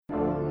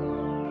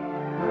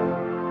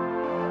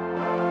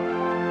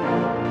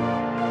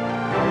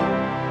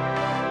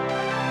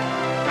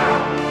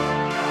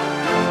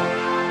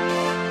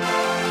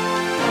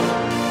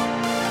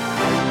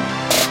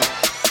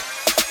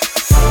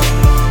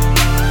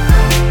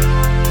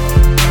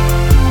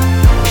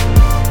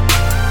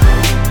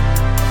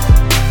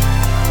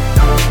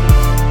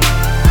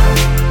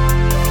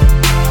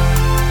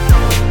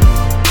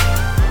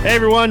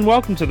everyone,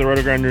 welcome to the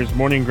Roto-Grinders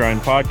Morning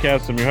Grind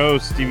Podcast. I'm your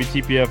host, Stevie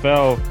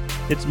TPFL.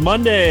 It's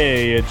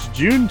Monday, it's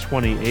June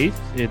 28th,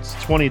 it's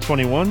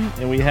 2021,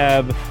 and we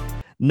have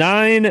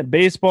 9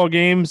 baseball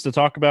games to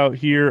talk about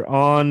here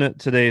on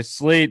today's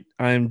slate.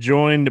 I'm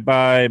joined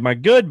by my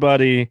good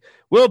buddy,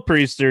 Will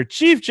Priester,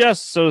 Chief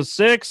Justice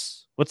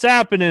 06. What's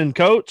happening,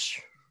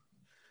 Coach?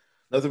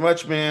 Nothing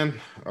much, man.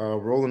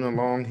 Rolling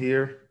along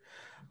here.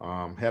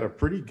 Had a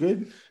pretty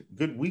good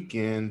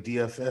weekend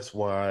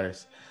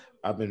DFS-wise.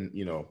 I've been,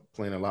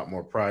 playing a lot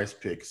more prize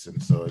picks,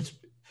 and so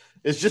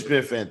it's just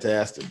been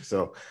fantastic.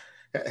 So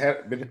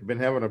been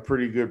having a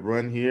pretty good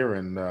run here,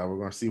 and we're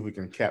going to see if we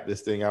can cap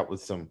this thing out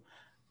with some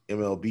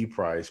MLB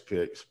prize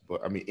picks.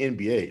 But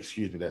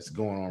NBA, that's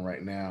going on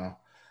right now.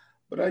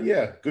 But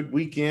yeah, good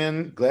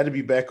weekend. Glad to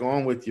be back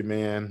on with you,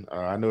 man.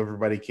 I know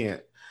everybody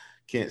can't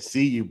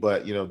see you,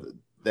 but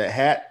that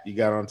hat you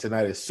got on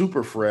tonight is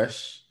super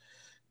fresh,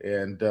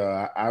 and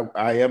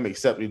I am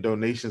accepting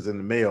donations in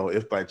the mail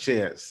if by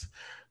chance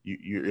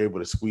you're able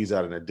to squeeze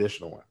out an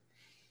additional one.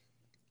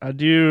 I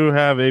do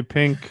have a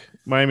pink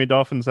Miami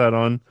Dolphins hat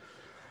on.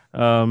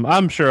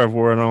 I'm sure I've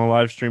worn it on a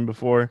live stream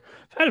before.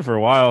 I've had it for a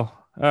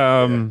while. It's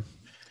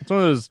one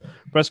of those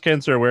breast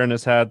cancer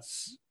awareness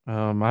hats.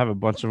 I have a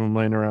bunch of them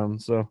laying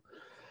around. So,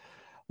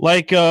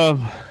 I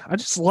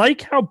just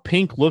like how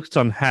pink looks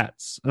on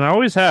hats, and I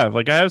always have.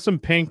 I have some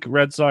pink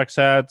Red Sox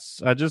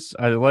hats. I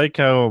like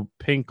how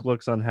pink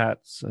looks on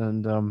hats,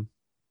 and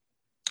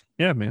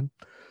yeah, man.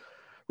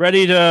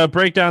 Ready to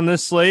break down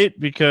this slate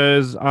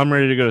because I'm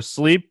ready to go to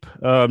sleep.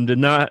 Did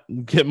not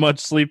get much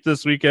sleep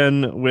this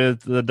weekend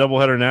with the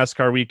doubleheader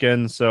NASCAR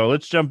weekend. So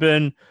let's jump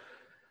in.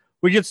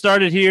 We get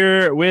started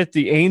here with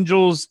the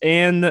Angels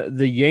and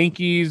the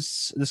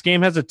Yankees. This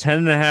game has a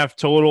 10.5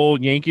 total.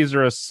 Yankees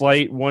are a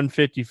slight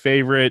 150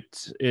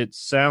 favorite. It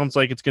sounds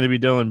like it's going to be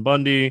Dylan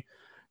Bundy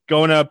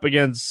going up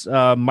against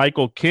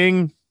Michael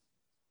King.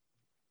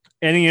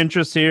 Any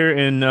interest here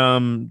in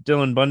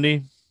Dylan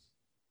Bundy?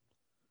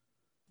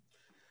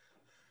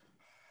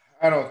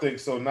 I don't think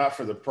so. Not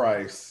for the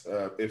price.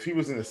 If he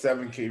was in the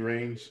 7K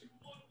range,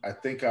 I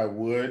think I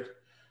would.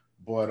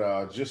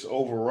 But just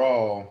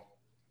overall,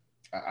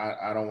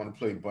 I don't want to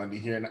play Bundy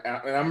here. And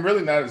I'm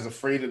really not as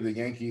afraid of the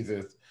Yankees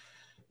as,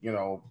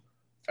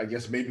 I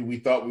guess maybe we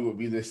thought we would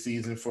be this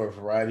season for a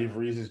variety of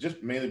reasons,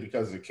 just mainly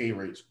because of the K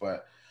rates.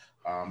 But,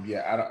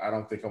 I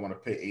don't think I want to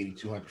pay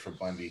 $8,200 for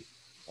Bundy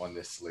on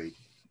this slate.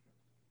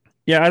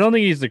 Yeah, I don't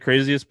think he's the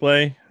craziest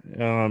play.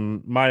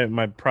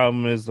 My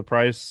problem is the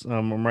price.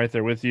 I'm right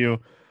there with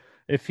you.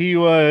 If he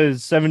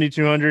was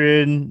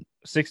 7,200,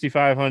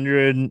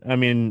 6,500,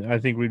 I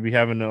think we'd be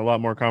having a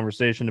lot more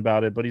conversation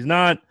about it, but he's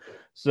not.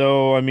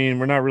 So,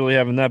 we're not really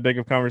having that big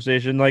of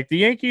conversation. Like the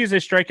Yankees, they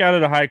strike out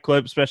at a high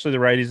clip, especially the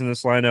righties in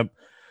this lineup.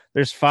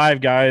 There's 5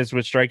 guys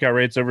with strikeout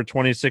rates over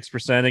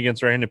 26%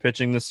 against right-handed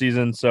pitching this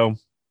season. So,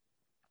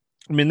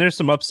 there's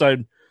some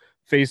upside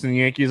facing the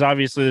Yankees.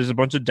 Obviously, there's a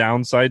bunch of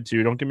downside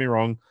too. Don't get me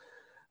wrong.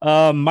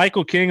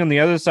 Michael King on the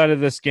other side of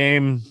this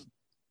game.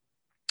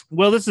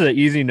 Well, this is an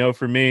easy no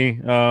for me.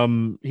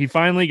 He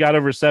finally got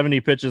over 70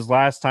 pitches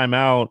last time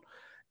out.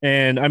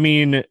 And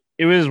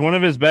it was one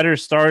of his better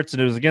starts,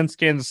 and it was against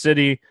Kansas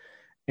City.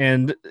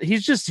 And he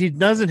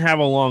doesn't have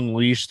a long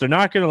leash. They're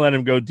not going to let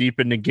him go deep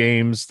into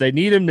games. They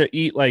need him to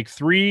eat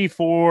 3,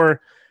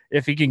 4.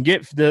 If he can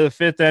get the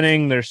 5th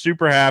inning, they're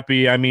super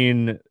happy.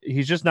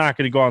 He's just not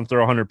going to go out and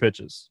throw 100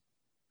 pitches.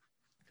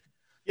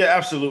 Yeah,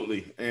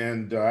 absolutely.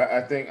 And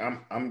I think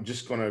I'm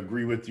just going to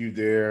agree with you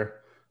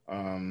there.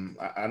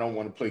 I don't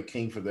want to play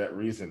King for that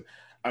reason.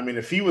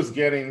 If he was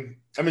getting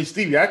 –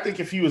 Stevie, I think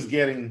if he was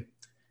getting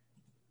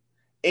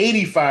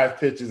 85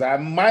 pitches, I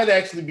might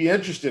actually be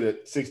interested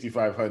at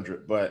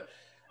 6,500. But,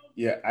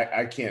 yeah,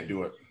 I can't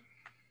do it.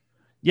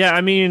 Yeah,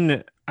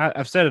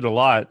 I've said it a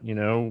lot,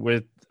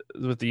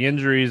 with the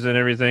injuries and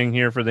everything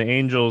here for the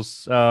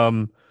Angels.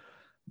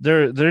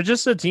 They're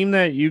just a team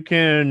that you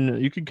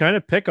can kind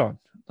of pick on.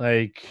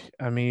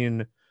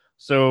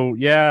 So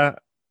yeah,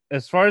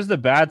 as far as the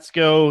bats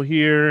go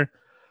here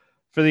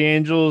for the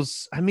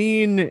Angels,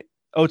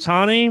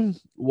 Ohtani,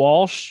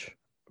 Walsh,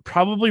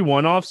 probably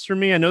one-offs for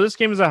me. I know this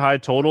game is a high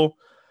total.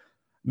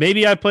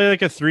 Maybe I play a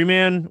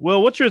 3-man.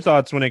 Well, what's your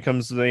thoughts when it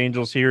comes to the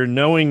Angels here,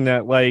 knowing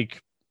that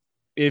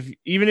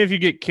even if you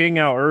get King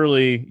out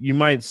early, you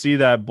might see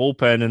that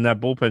bullpen, and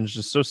that bullpen is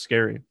just so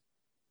scary.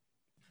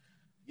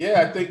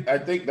 Yeah, I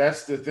think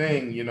that's the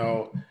thing,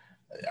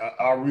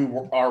 Are we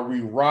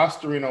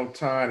rostering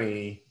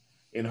Ohtani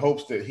in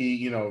hopes that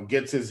he,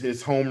 gets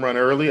his home run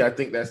early? I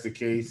think that's the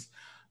case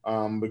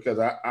because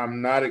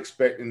I'm not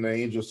expecting the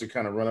Angels to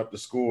kind of run up the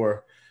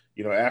score,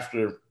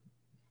 after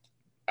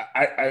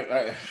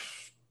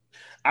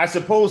I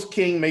suppose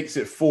King makes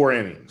it 4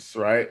 innings,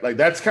 right?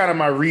 That's kind of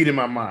my read in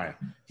my mind.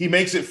 He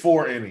makes it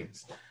 4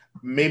 innings.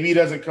 Maybe he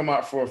doesn't come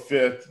out for a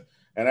 5th.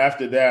 And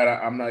after that,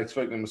 I'm not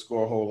expecting him to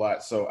score a whole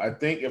lot. So I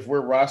think if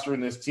we're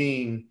rostering this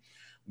team,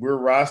 we're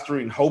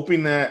rostering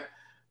hoping that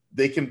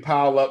they can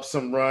pile up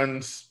some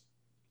runs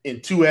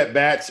in 2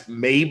 at-bats,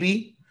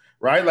 maybe,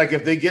 right?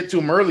 If they get to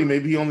him early,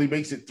 maybe he only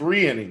makes it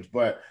 3 innings.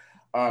 But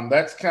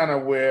That's kind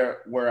of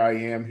where I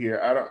am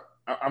here.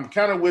 I'm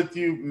kind of with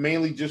you,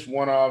 mainly just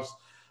one offs.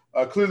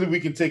 Clearly, we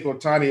can take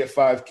Otani at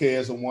 5K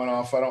as a one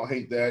off. I don't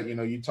hate that. You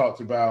know, you talked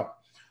about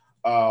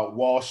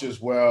Walsh as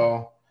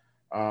well.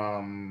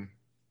 Um,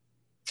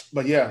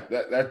 but yeah,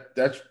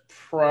 that's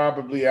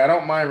probably. I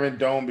don't mind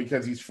Rendon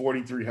because he's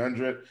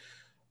 4,300,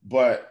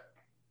 but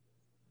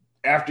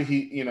after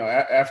King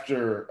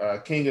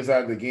is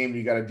out of the game,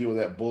 you got to deal with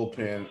that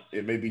bullpen.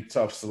 It may be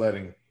tough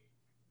sledding.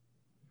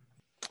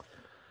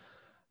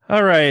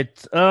 All right.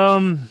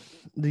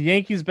 The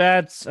Yankees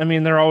bats, I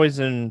mean, they're always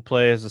in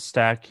play as a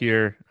stack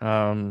here.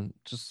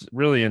 Just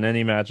really in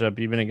any matchup,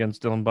 even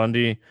against Dylan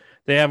Bundy.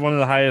 They have one of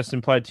the highest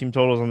implied team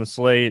totals on the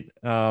slate.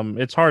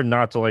 It's hard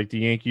not to like the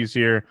Yankees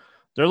here.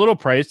 They're a little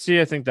pricey.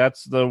 I think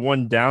that's the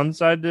one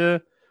downside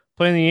to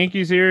playing the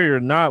Yankees here. You're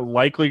not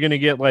likely going to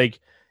get like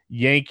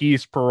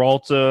Yankees,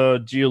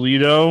 Peralta,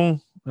 Giolito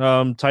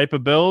type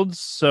of builds.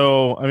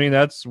 So, I mean,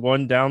 that's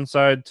one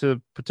downside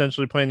to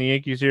potentially playing the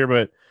Yankees here,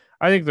 but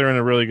I think they're in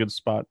a really good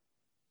spot.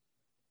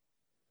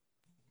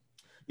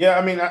 Yeah,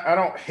 I mean, I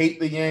don't hate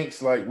the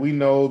Yanks. Like we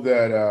know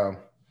that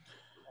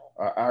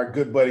our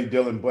good buddy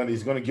Dylan Bundy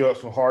is going to give up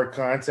some hard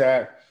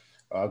contact,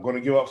 going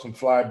to give up some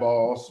fly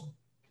balls.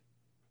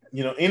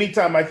 You know,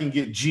 anytime I can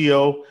get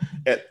Geo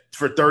at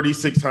for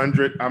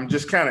 3,600, I'm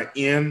just kind of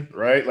in,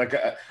 right? Like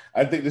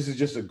I think this is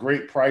just a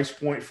great price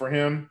point for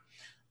him.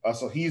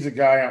 So he's a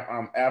guy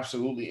I'm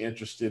absolutely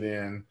interested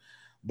in.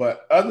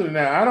 But other than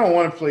that, I don't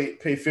want to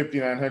pay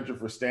 5,900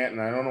 for Stanton.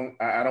 I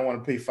don't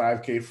want to pay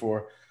 5K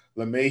for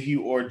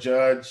LeMahieu or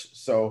Judge.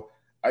 So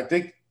I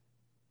think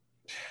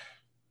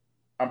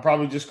I'm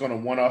probably just going to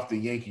one off the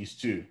Yankees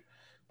too.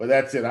 But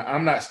that's it.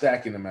 I'm not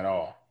stacking them at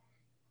all.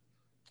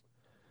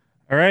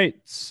 All right.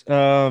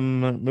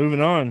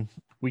 Moving on.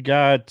 We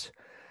got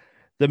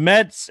the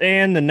Mets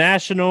and the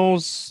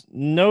Nationals.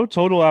 No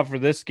total out for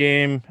this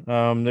game.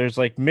 There's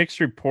like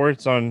mixed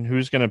reports on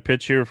who's going to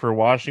pitch here for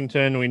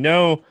Washington. We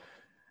know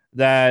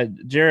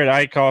that Jared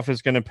Eichhoff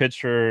is going to pitch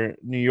for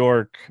New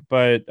York,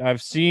 but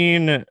I've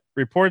seen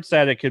reports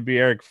that it could be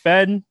Eric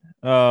Fed.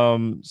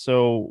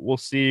 So we'll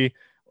see.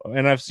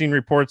 And I've seen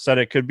reports that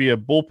it could be a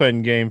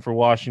bullpen game for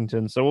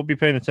Washington. So we'll be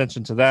paying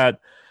attention to that.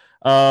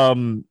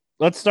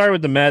 Let's start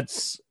with the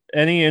Mets.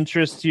 Any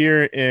interest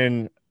here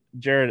in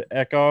Jared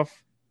Eichhoff?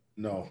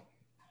 No.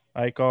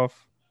 Eichhoff?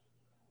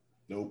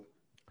 Nope.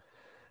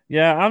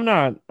 Yeah, I'm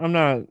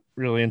not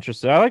really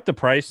interested. I like the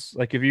price.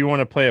 Like if you want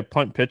to play a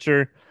punt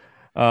pitcher,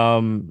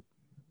 um,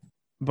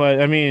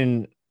 but I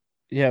mean,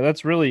 yeah,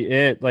 that's really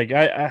it. Like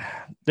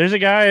there's a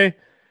guy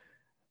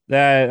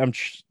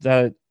that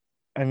that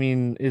I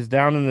mean is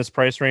down in this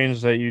price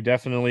range that you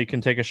definitely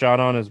can take a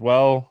shot on as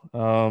well.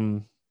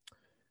 And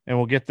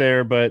we'll get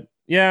there, but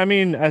yeah, I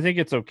mean, I think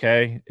it's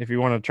okay if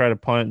you want to try to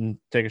punt and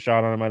take a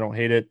shot on him. I don't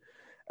hate it.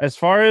 As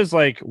far as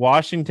like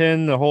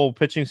Washington, the whole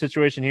pitching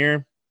situation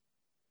here,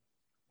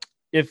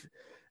 if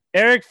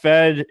Eric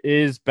Fed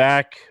is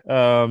back,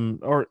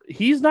 or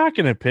he's not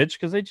going to pitch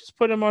because they just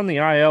put him on the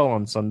IL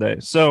on Sunday.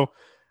 So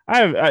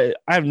I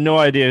have no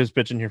idea who's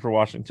pitching here for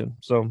Washington.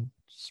 So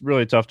it's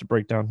really tough to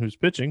break down who's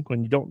pitching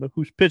when you don't know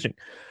who's pitching.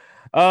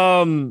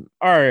 All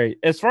right.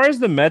 As far as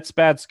the Mets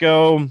bats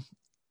go,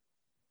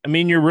 I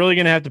mean, you're really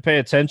going to have to pay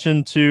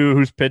attention to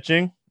who's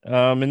pitching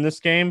in this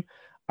game.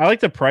 I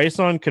like the price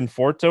on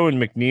Conforto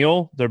and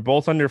McNeil. They're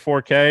both under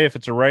 4K if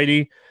it's a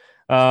righty.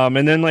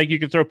 And then like you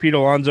could throw Pete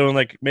Alonso and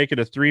like make it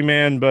a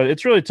 3-man, but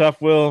it's really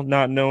tough, Will,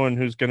 not knowing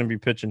who's going to be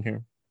pitching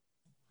here.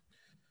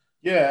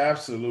 Yeah,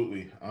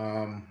 absolutely.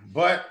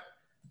 But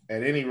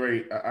at any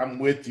rate, I'm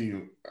with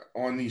you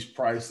on these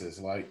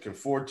prices. Like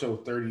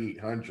Conforto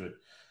 3,800,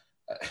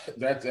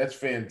 that's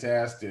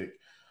fantastic.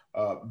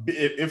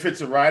 If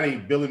it's a righty,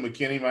 Billy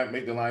McKinney might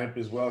make the lineup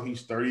as well.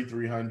 He's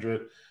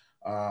 3,300.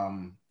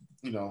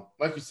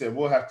 Like you said,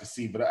 we'll have to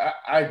see. But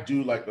I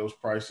do like those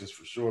prices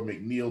for sure.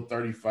 McNeil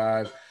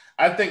 35.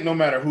 I think no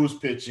matter who's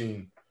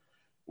pitching,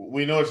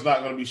 we know it's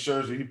not going to be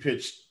Scherzer. He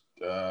pitched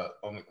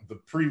on the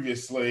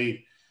previous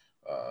slate.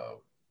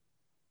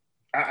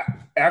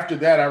 After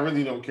that, I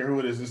really don't care who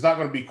it is. It's not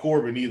going to be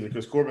Corbin either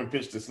because Corbin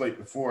pitched the slate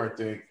before, I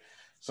think.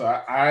 So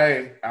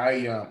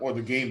or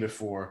the game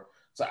before.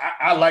 So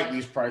I like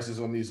these prices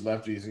on these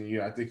lefties,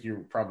 and I think you're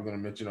probably going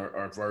to mention or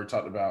have already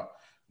talked about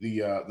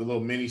the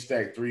little mini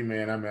stack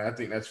 3-man. I mean, I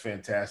think that's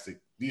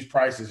fantastic. These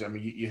prices, I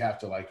mean, you have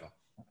to like them.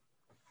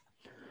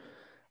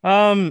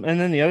 And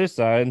then the other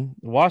side,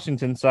 the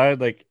Washington side,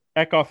 like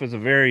Eckhoff is a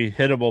very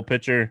hittable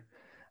pitcher.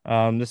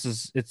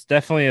 It's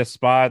definitely a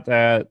spot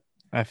that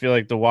I feel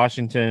like the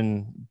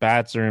Washington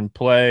bats are in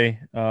play.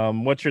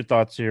 What's your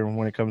thoughts here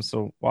when it comes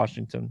to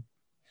Washington?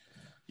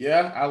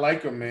 Yeah, I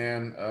like them,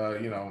 man.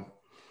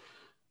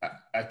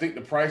 I think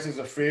the prices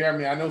are fair. I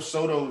mean, I know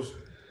Soto's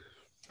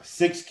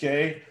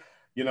 6K.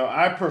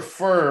 I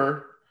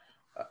prefer.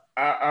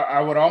 I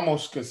would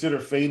almost consider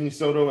fading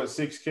Soto at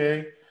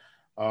 6K,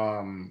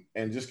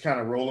 and just kind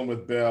of rolling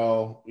with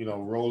Bell.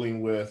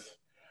 Rolling with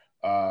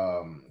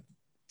Kyle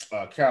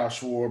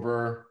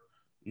Schwarber.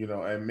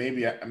 and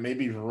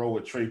maybe even roll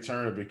with Trey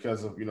Turner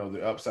because of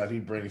the upside he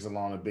brings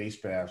along the base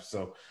path.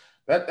 So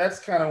that's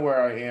kind of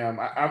where I am.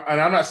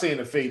 And I'm not saying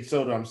to fade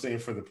Soto. I'm saying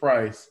for the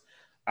price,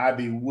 I'd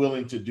be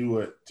willing to do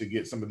it to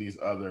get some of these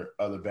other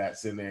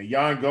bats in there.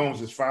 Yan Gomes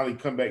has finally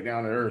come back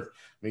down to earth.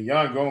 I mean,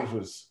 Yan Gomes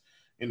was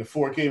in the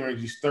 4K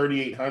range. He's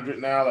 3,800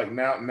 now. Like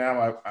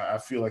now I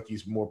feel like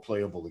he's more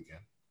playable again.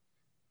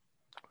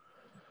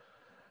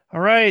 All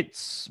right,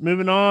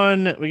 moving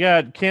on. We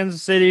got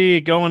Kansas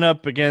City going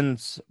up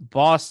against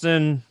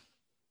Boston.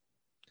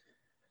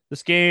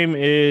 This game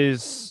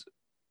is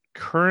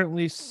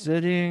currently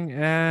sitting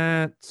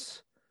at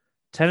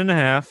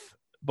 10.5.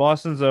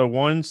 Boston's a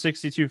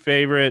 162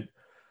 favorite.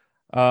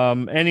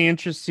 Any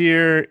interest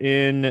here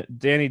in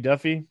Danny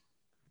Duffy?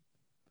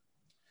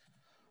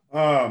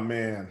 Oh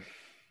man,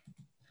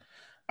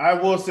 I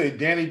will say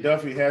Danny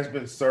Duffy has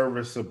been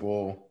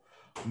serviceable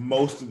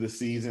most of the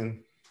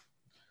season,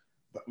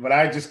 but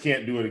I just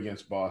can't do it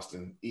against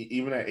Boston.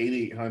 Even at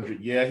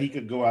 8,800, yeah, he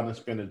could go out and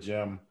spend a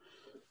gem,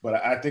 but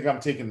I think I'm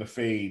taking the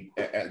fade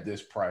at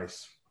this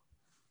price.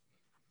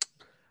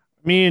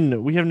 I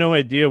mean, we have no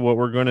idea what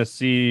we're going to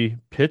see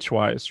pitch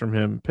wise from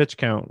him, pitch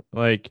count.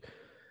 Like,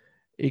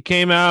 he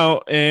came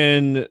out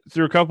and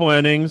threw a couple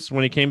innings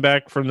when he came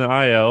back from the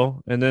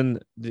IL, and then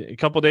a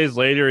couple days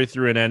later he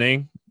threw an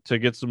inning to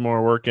get some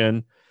more work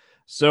in.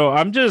 So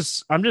I'm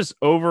just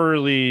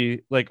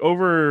overly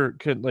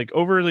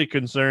overly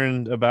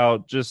concerned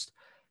about just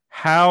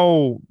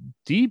how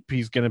deep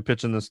he's going to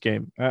pitch in this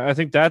game. I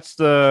think that's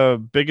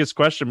the biggest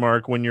question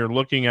mark when you're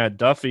looking at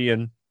Duffy.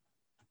 And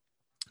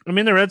I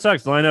mean, the Red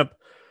Sox lineup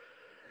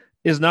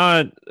is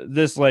not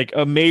this like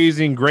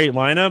amazing great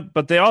lineup,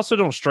 but they also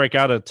don't strike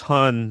out a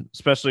ton,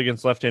 especially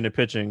against left-handed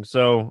pitching.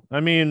 So I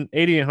mean,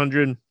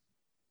 8,800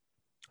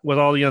 with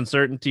all the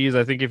uncertainties.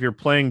 I think if you're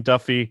playing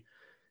Duffy,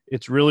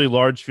 it's really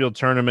large field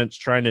tournaments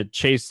trying to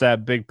chase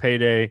that big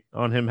payday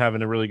on him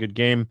having a really good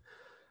game.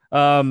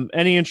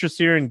 Any interest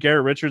here in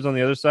Garrett Richards on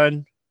the other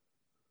side?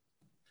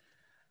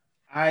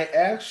 I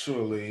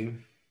actually,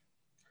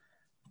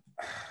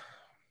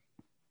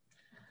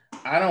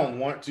 I don't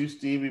want to,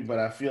 Stevie, but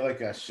I feel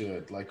like I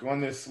should. Like on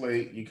this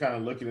slate, you kind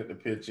of looking at the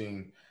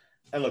pitching,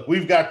 and look,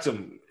 we've got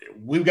some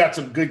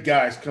good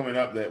guys coming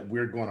up that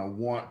we're going to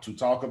want to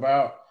talk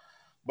about.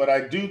 But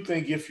I do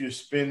think if you're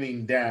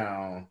spending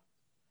down,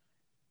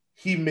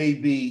 he may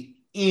be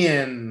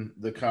in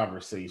the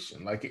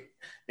conversation. Like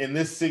in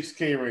this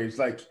 6K range,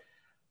 like,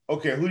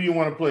 okay, who do you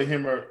want to play,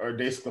 him or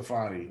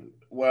DeSclafani?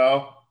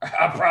 Well,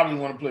 I probably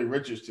want to play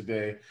Richards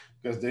today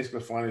because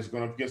DeSclafani is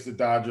going up against the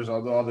Dodgers,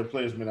 although all their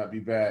players may not be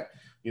back.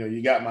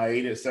 You got my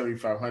 8 at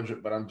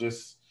 7,500, but I'm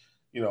just,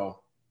 my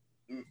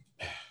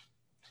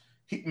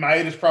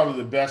 8 is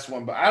probably the best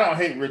one, but I don't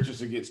hate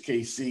Richards against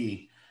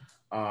KC.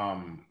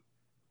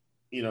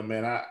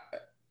 Man,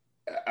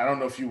 I don't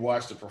know if you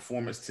watched the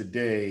performance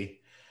today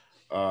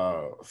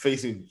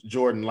facing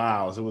Jordan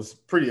Lyles. It was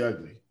pretty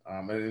ugly.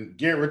 And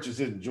Garrett Richards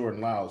isn't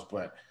Jordan Lyles,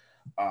 but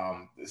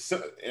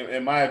so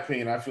in my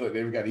opinion, I feel like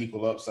they've got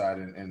equal upside,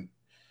 and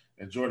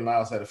Jordan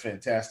Lyles had a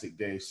fantastic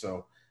day.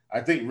 So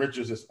I think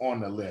Richards is on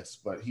the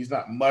list, but he's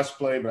not must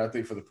play, but I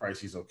think for the price,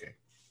 he's okay.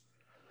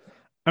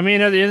 I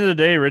mean, at the end of the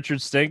day,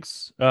 Richards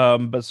stinks,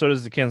 but so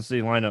does the Kansas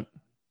City lineup.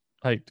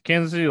 Like the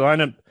Kansas City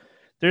lineup,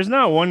 there's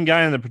not one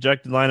guy in the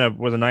projected lineup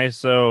with an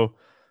ISO,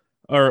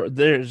 or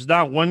there's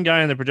not one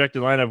guy in the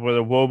projected lineup with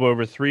a WOB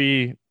over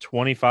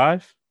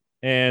 325,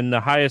 and the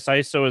highest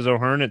ISO is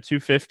O'Hearn at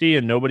 250,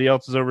 and nobody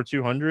else is over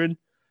 200.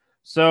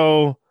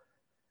 So,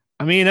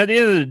 I mean, at the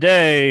end of the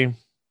day,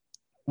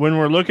 when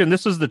we're looking,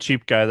 this is the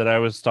cheap guy that I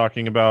was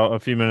talking about a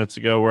few minutes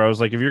ago, where I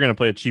was like, if you're going to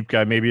play a cheap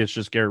guy, maybe it's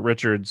just Garrett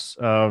Richards,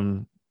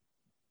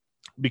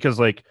 because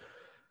like,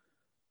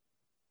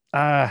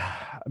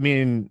 I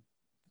mean,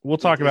 we'll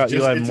talk about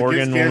Eli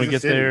Morgan when we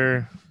get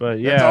there, but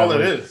yeah, that's all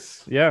it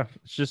is. Yeah,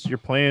 it's just you're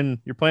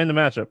playing the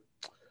matchup.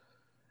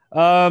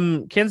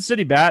 Kansas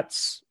City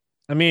bats.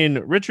 I mean,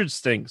 Richards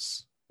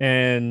stinks,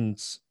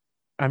 and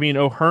I mean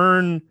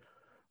O'Hearn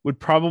would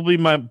probably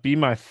be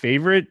my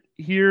favorite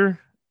here.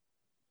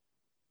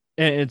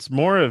 And it's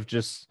more of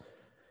just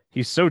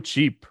he's so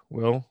cheap,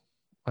 Will.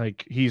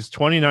 Like he's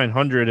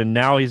 2,900 and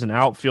now he's an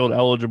outfield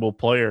eligible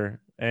player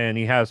and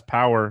he has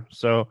power.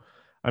 So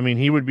I mean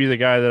he would be the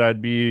guy that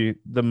I'd be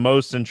the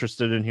most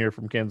interested in here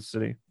from Kansas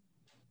City.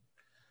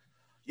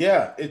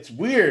 Yeah, it's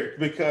weird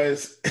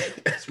because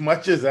as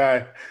much as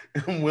I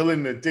am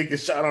willing to take a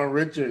shot on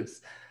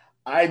Richards,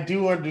 I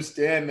do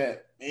understand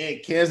that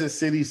Kansas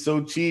City's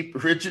so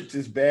cheap, Richards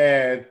is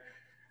bad.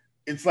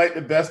 It's like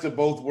the best of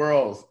both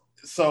worlds.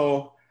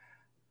 So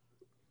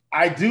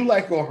I do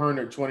like O'Hearn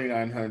at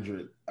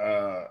 2,900.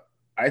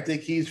 I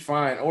think he's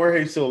fine.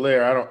 Jorge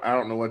Soler, I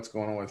don't know what's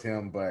going on with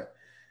him, but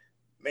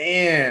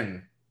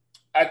man,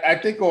 I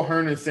think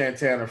O'Hearn and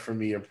Santana for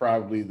me are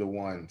probably the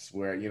ones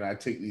where I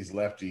take these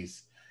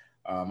lefties.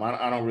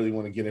 I don't really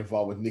want to get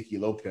involved with Nicky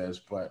Lopez,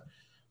 but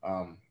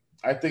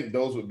I think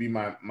those would be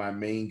my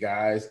main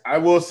guys. I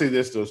will say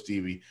this though,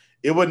 Stevie,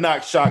 it would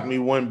not shock me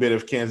one bit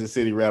if Kansas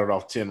City rattled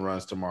off 10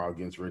 runs tomorrow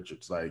against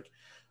Richards. Like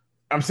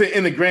I'm saying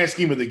in the grand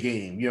scheme of the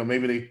game,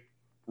 maybe they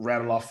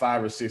rattle off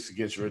 5 or 6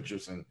 against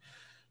Richards, and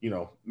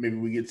maybe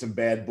we get some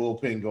bad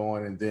bullpen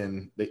going, and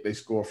then they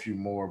score a few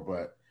more.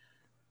 But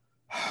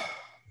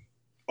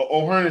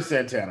O'Hearn and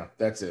Santana,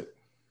 that's it.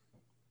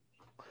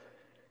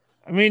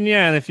 I mean,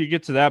 yeah, and if you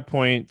get to that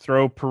point,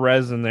 throw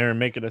Perez in there and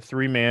make it a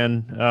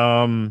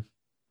 3-man.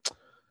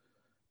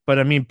 But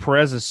I mean,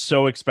 Perez is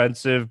so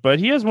expensive, but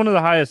he has one of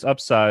the highest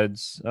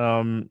upsides.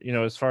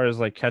 As far as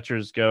like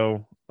catchers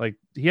go, like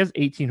he has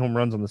 18 home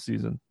runs on the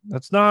season.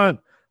 That's not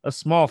a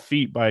small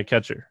feat by a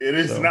catcher. It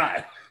is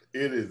not.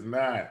 It is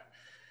not.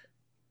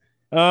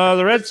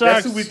 The Red Sox.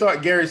 That's who we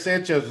thought Gary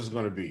Sanchez was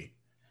going to be.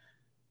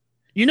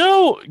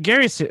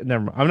 Gary.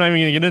 Never mind. I'm not even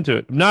going to get into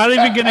it. I'm not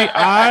even going to.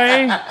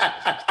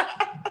 I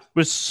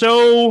was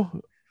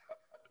so.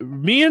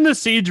 Me and the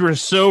Siege were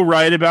so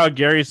right about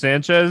Gary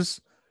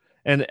Sanchez.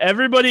 And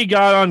everybody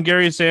got on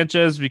Gary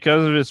Sanchez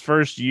because of his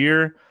first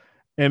year.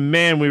 And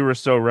man, we were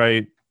so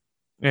right.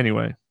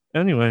 Anyway,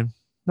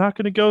 not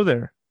going to go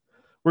there.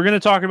 We're going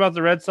to talk about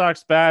the Red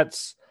Sox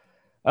bats.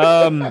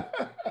 I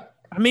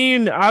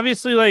mean,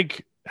 obviously,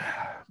 like,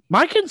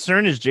 my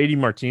concern is JD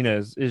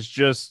Martinez is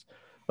just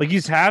like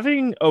he's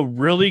having a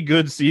really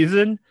good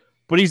season,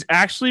 but he's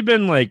actually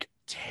been like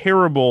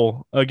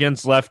terrible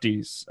against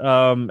lefties.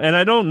 And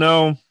I don't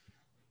know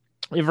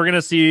if we're going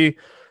to see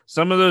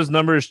some of those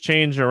numbers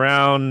change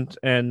around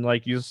and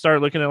like you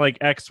start looking at like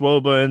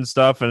xWOBA and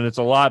stuff and it's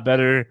a lot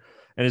better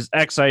and his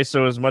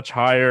xISO is much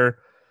higher.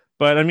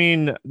 But I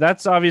mean,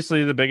 that's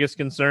obviously the biggest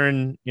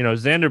concern.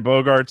 Xander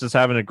Bogaerts is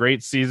having a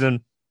great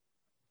season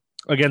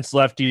against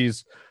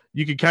lefties.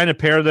 You could kind of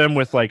pair them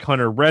with like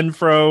Hunter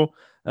Renfroe,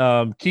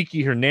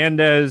 Kiki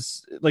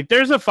Hernandez. Like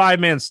there's a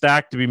 5-man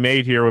stack to be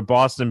made here with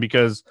Boston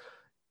because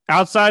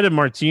outside of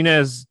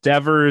Martinez,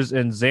 Devers,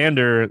 and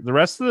Xander, the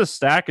rest of the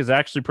stack is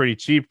actually pretty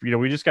cheap.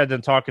 We just got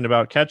done talking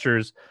about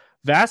catchers.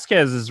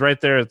 Vasquez is right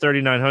there at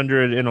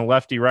 3,900 in a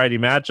lefty-righty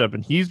matchup,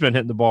 and he's been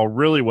hitting the ball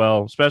really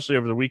well, especially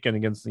over the weekend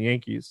against the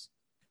Yankees.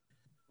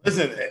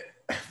 Listen,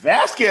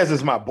 Vasquez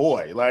is my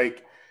boy.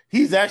 Like,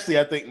 he's actually,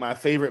 I think, my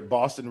favorite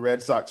Boston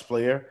Red Sox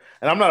player.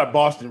 And I'm not a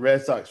Boston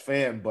Red Sox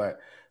fan,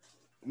 but,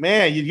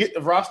 man, you get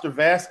the roster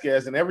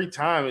Vasquez, and every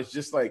time it's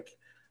just, like,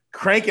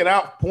 cranking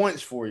out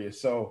points for you.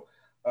 So,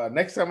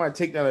 next time I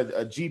take down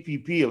a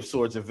GPP of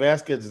sorts, if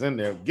Vasquez is in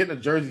there, getting a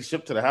jersey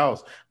shipped to the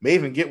house, may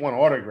even get one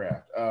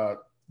autographed.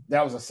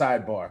 That was a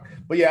sidebar.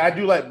 But, yeah, I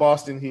do like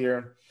Boston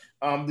here.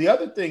 The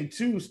other thing,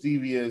 too,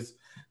 Stevie, is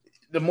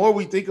the more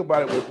we think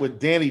about it with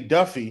Danny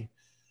Duffy,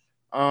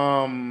 he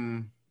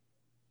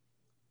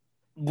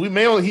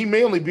may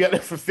only be out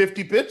there for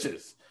 50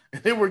 pitches.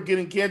 And then we're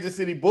getting Kansas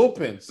City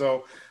bullpen.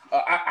 So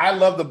I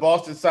love the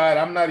Boston side.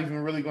 I'm not even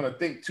really going to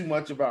think too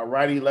much about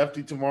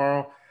righty-lefty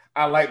tomorrow.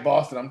 I like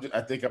Boston.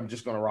 I think I'm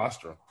just going to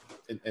roster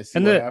him and see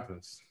what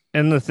happens.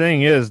 And the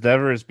thing is,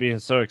 Devers being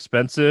so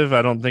expensive,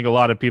 I don't think a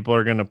lot of people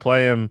are going to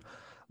play him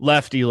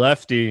lefty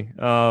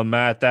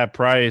at that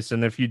price.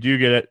 And if you do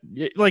get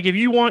it, like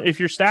if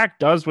your stack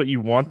does what you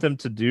want them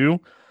to do,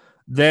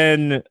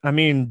 then I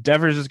mean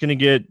Devers is going to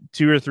get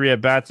 2 or 3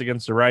 at bats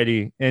against the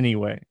righty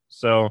anyway.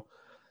 So.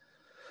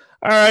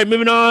 All right,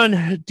 moving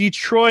on.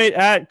 Detroit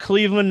at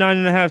Cleveland,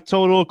 9.5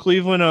 total.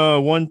 Cleveland,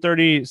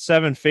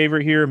 137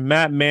 favorite here.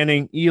 Matt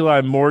Manning,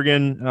 Eli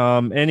Morgan.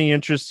 Any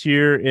interest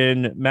here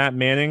in Matt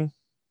Manning?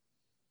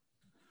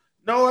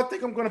 No, I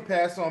think I'm going to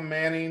pass on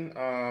Manning.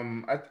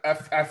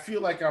 I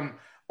feel like I'm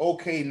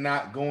okay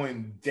not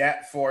going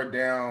that far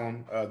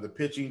down the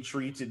pitching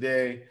tree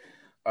today.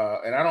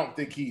 And I don't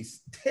think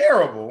he's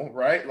terrible,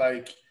 right?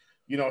 Like,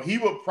 he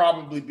would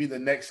probably be the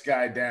next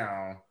guy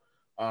down.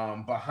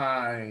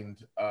 Behind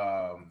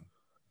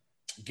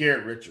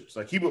Garrett Richards.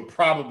 Like he would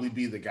probably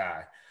be the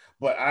guy,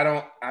 but I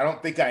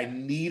don't think I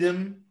need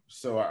him,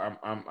 so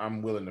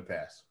I'm willing to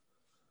pass.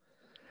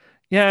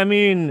 Yeah, I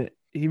mean,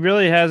 he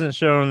really hasn't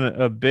shown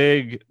a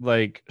big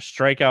like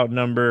strikeout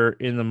number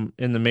in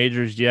the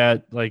majors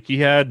yet. Like he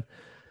had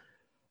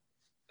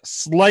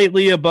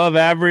slightly above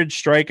average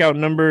strikeout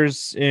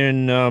numbers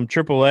in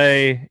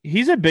AAA.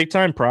 He's a big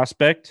time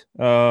prospect.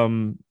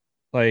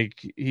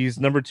 Like he's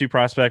number 2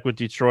 prospect with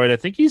Detroit. I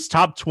think he's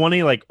top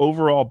 20 like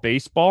overall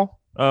baseball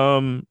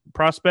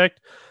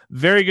prospect.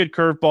 Very good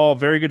curveball,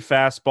 very good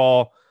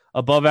fastball,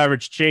 above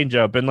average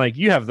changeup, and like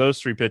you have those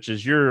 3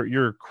 pitches,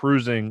 you're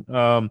cruising.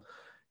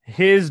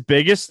 His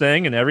biggest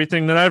thing and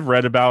everything that I've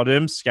read about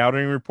him,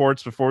 scouting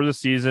reports before the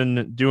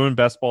season, doing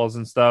best balls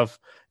and stuff,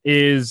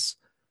 is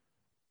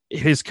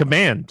his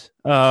command.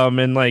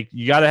 And like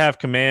you got to have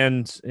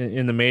command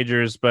in the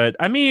majors, but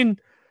I mean.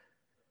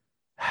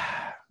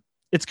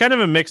 It's kind of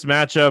a mixed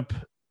matchup.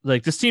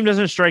 Like this team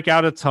doesn't strike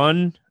out a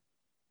ton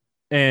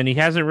and he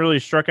hasn't really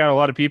struck out a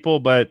lot of people,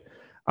 but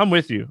I'm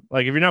with you.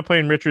 Like if you're not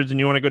playing Richards and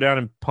you want to go down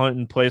and punt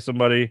and play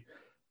somebody,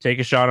 take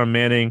a shot on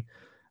Manning.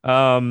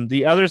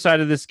 The other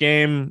side of this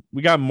game,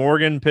 we got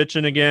Morgan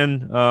pitching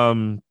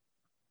again.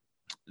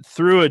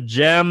 Threw a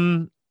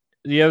gem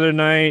the other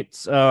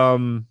night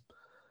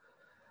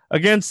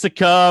against the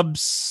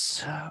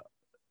Cubs.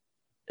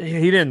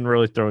 he didn't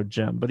really throw a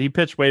gem, but he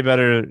pitched way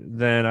better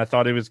than I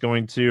thought he was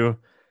going to.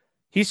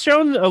 He's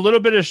shown a little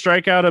bit of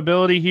strikeout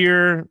ability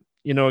here,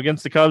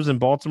 against the Cubs in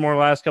Baltimore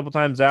last couple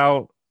times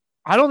out.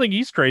 I don't think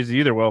he's crazy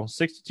either. Well,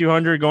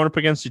 6,200 going up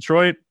against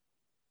Detroit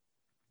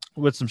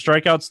with some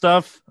strikeout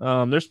stuff.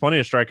 There's plenty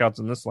of strikeouts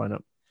in this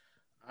lineup.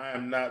 I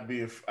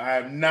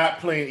am not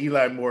playing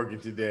Eli Morgan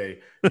today.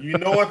 You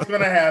know what's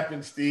going to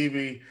happen,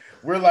 Stevie.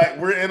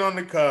 We're in on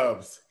the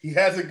Cubs. He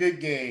has a good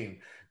game.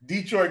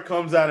 Detroit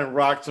comes out and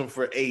rocks him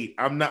for 8.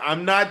 I'm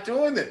not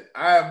doing it.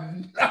 I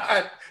am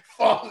not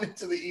falling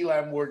into the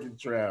Eli Morgan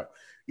trap,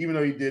 even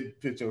though he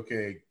did pitch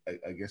okay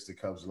against the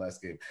Cubs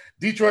last game.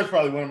 Detroit's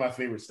probably one of my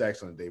favorite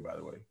stacks on the day, by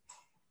the way.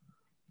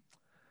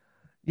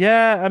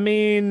 Yeah, I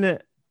mean,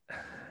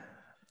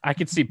 I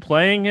could see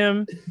playing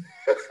him.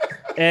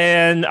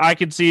 And I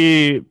could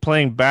see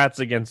playing bats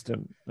against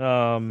him.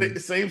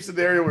 Same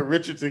scenario with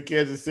Richardson,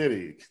 Kansas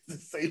City. The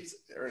same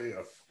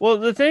scenario. Well,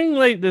 the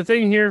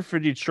thing here for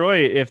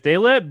Detroit, if they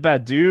let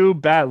Badu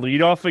bat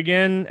leadoff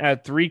again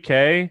at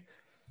 3K,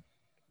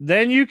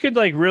 then you could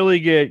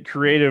really get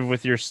creative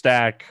with your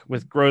stack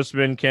with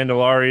Grossman,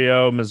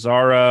 Candelario,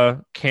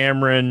 Mazzara,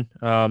 Cameron,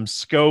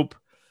 Scope.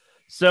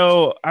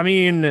 So, I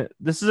mean,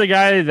 this is a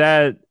guy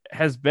that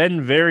has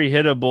been very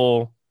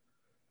hittable.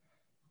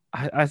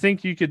 I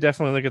think you could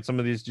definitely look at some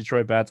of these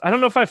Detroit bats. I don't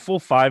know if I full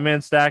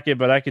 5-man stack it,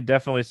 but I could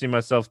definitely see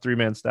myself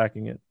 3-man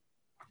stacking it.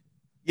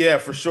 Yeah,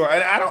 for sure.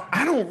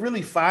 I don't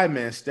really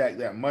 5-man stack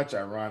that much,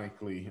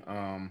 ironically.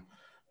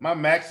 My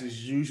max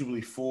is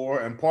usually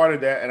 4, and part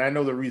of that, and I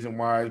know the reason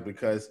why is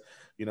because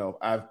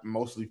I've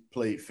mostly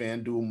played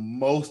FanDuel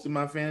most of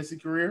my fantasy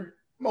career.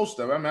 Most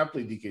of it. I mean, I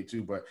played DK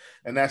too,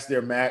 and that's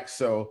their max.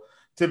 So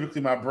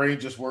typically my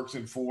brain just works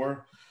in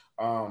 4.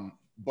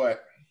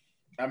 But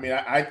I mean,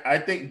 I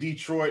think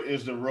Detroit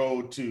is the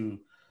road to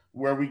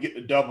where we get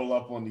to double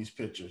up on these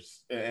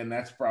pitchers, and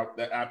that's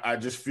probably. I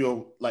just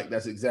feel like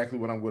that's exactly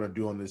what I'm going to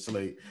do on this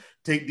slate.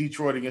 Take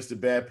Detroit against a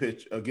bad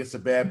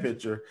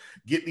pitcher,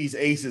 get these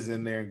aces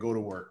in there, and go to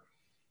work.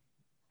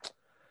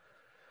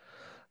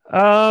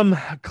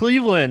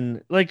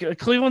 Cleveland,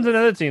 Cleveland's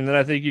another team that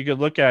I think you could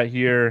look at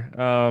here.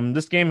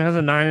 This game has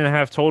a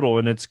 9.5 total,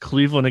 and it's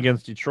Cleveland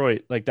against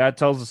Detroit. That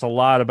tells us a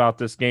lot about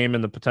this game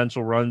and the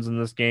potential runs in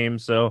this game.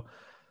 So.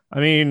 I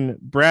mean,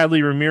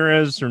 Bradley,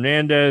 Ramirez,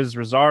 Hernandez,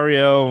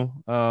 Rosario,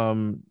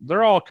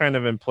 they're all kind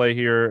of in play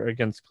here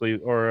against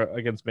Cleveland or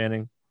against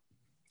Manning.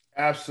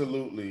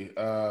 Absolutely.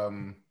 I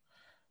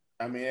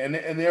mean,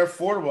 and they're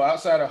affordable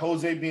outside of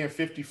Jose being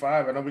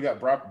 55. I know we got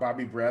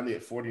Bobby Bradley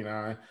at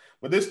 49,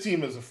 but this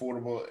team is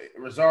affordable.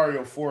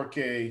 Rosario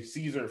 4K,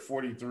 Caesar at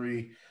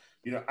 43.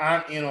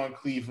 I'm in on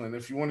Cleveland.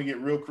 If you want to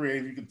get real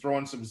creative, you can throw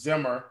in some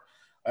Zimmer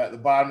at the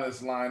bottom of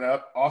this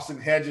lineup. Austin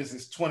Hedges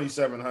is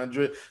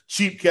 2,700.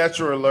 Cheap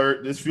catcher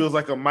alert. This feels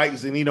like a Mike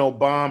Zunino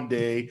bomb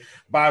day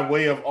by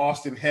way of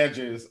Austin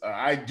Hedges.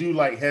 I do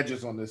like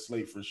Hedges on this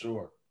slate for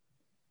sure.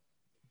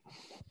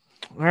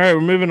 All right,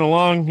 we're moving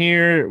along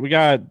here. We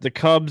got the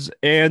Cubs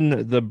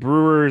and the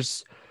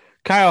Brewers.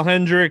 Kyle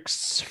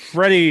Hendricks,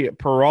 Freddie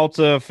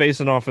Peralta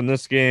facing off in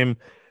this game.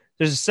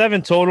 There's a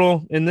 7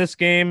 total in this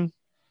game,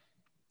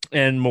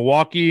 and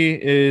Milwaukee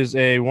is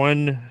a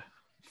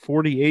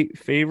 148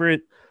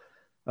 favorite.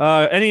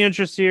 Any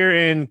interest here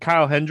in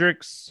Kyle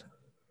Hendricks?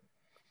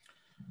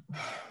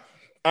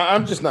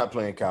 I'm just not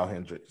playing Kyle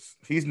Hendricks.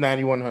 He's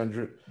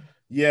 9,100.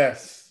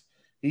 Yes,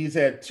 he's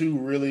had 2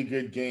 really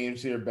good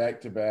games here back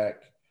to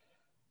back.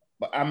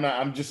 But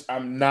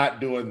I'm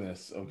not doing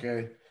this,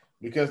 okay?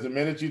 Because the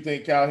minute you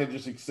think Kyle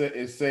Hendricks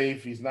is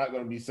safe, he's not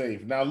going to be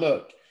safe. Now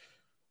look,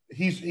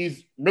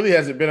 he's really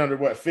hasn't been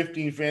under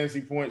 15 fantasy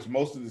points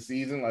most of the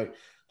season,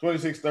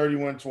 26,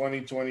 31,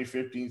 20, 20,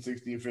 15,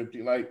 16,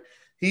 15.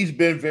 He's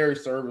been very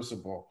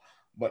serviceable,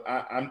 but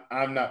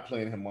I'm not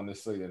playing him on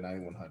this slate at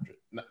 9,100.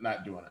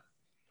 Not doing it.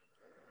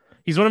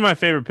 He's one of my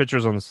favorite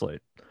pitchers on the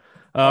slate.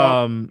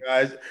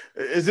 Guys,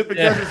 is it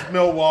because it's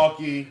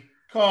Milwaukee?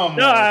 Come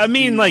no, on. I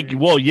mean,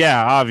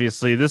 yeah,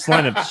 obviously this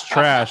lineup's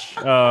trash.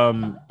 You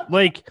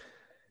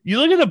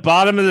look at the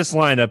bottom of this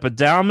lineup: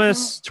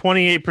 Adames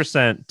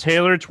 28%,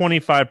 Taylor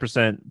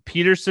 25%,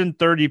 Peterson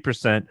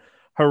 30%,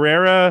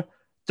 Herrera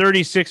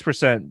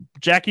 36%,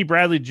 Jackie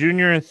Bradley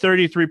Jr.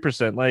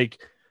 33%.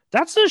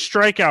 That's the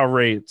strikeout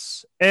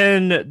rates.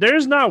 And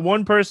there's not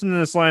one person in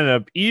this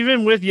lineup,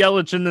 even with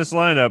Yelich in this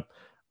lineup,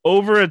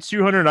 over a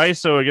 200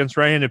 ISO against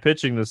right-handed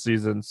pitching this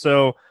season.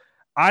 So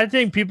I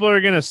think people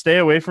are going to stay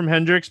away from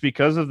Hendricks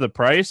because of the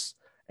price.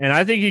 And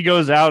I think he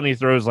goes out and he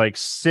throws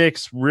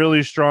 6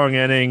 really strong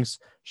innings,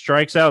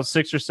 strikes out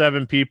 6 or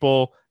 7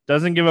 people,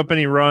 doesn't give up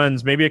any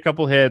runs, maybe a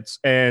couple hits,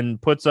 and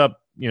puts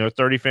up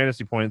 30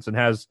 fantasy points and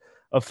has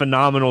a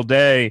phenomenal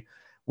day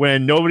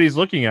when nobody's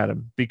looking at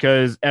him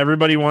because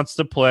everybody wants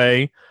to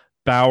play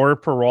Bauer,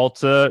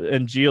 Peralta,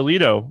 and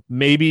Giolito,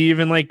 maybe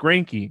even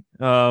Greinke.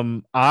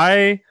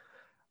 I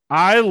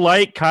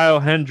like Kyle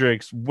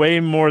Hendricks way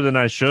more than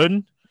I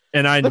should,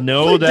 and I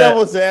know that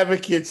devil's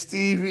advocate,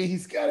 Stevie.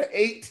 He's got an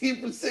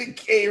 18%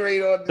 K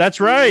rate on this That's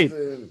season. right.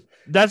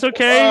 That's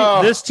okay.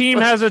 Oh, This team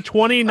has a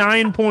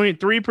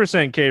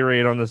 29.3% K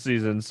rate on the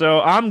season, so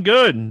I'm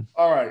good.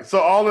 all right. So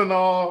all in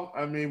all,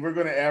 I mean, we're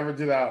going to average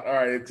it out. All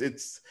right.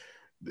 It's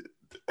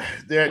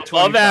they're at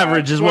Above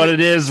average 25, is what 20, it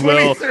is,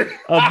 Will. 23.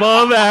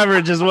 Above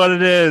average is what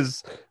it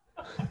is.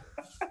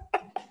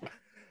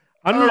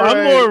 All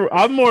I'm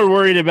right. more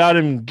worried about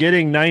him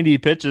getting 90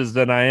 pitches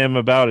than I am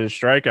about his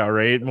strikeout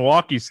rate.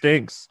 Milwaukee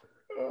stinks.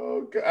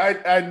 Okay.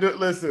 I do,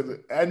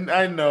 listen.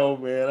 I know,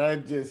 man. I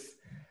just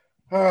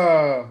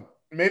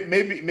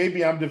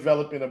maybe I'm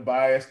developing a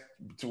bias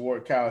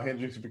toward Kyle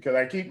Hendricks because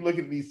I keep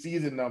looking at these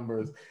season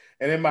numbers,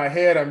 and in my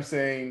head I'm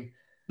saying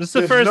This is the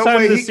there's first no time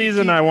way this he can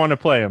season I keep. want to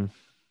play him.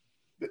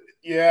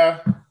 Yeah,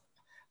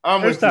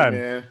 I'm First with you, time.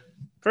 man.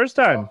 First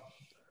time.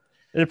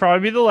 It'll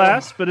probably be the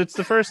last, but it's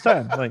the first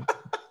time. Like,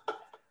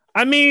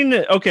 I mean,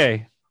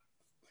 okay.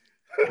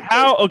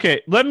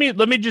 Let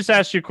me just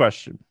ask you a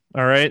question.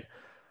 All right.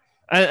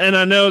 And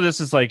I know this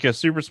is like a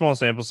super small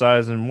sample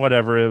size and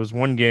whatever. It was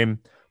one game.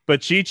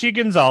 But Chichi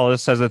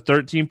Gonzalez has a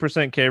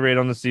 13% K rate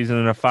on the season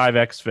and a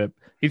 5x FIP.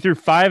 He threw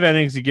 5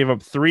 innings. He gave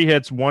up 3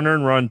 hits, 1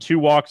 earned run, 2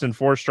 walks, and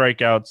 4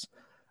 strikeouts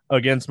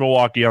against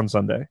Milwaukee on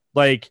Sunday.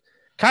 Like,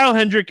 Kyle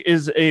Hendrick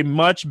is a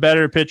much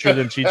better pitcher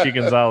than Chichi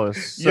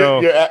Gonzalez.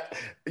 So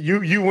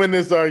you win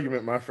this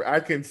argument, my friend. I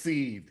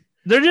concede.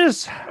 they're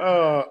just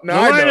No, the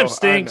I lineup know,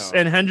 stinks,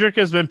 and Hendrick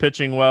has been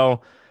pitching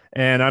well,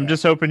 and I'm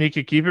just hoping he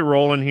could keep it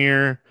rolling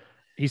here.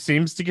 He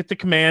seems to get the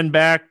command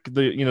back.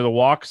 The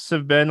walks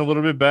have been a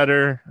little bit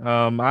better.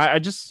 I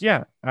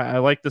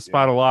like the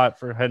spot a lot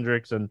for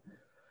Hendricks, and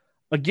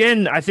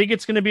again, I think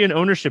it's going to be an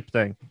ownership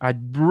thing. I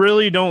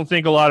really don't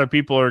think a lot of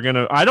people are going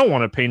to. I don't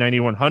want to pay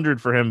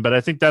 9,100 for him, but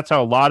I think that's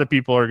how a lot of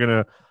people are going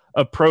to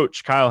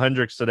approach Kyle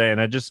Hendricks today,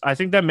 and I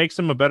think that makes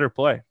him a better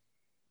play.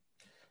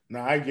 No,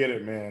 I get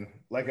it, man.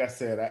 Like I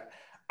said,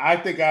 I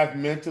think I've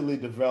mentally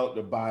developed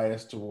a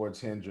bias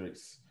towards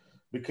Hendricks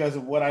because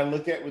of what I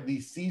look at with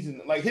these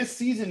season. Like his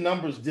season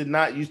numbers did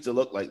not used to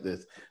look like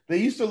this. They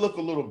used to look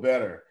a little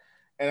better.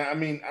 And I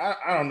mean,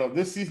 I don't know.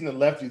 This season of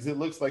lefties, it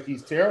looks like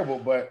he's terrible.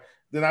 But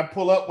then I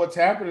pull up what's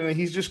happening, and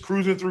he's just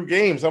cruising through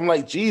games. I'm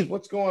like, geez,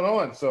 what's going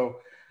on? So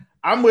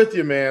I'm with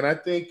you, man. I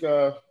think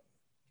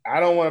I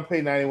don't want to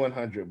pay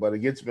 9,100, but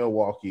against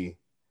Milwaukee,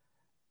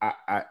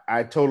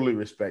 I totally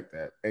respect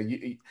that.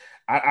 And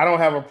I don't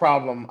have a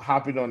problem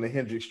hopping on the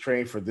Hendricks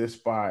train for this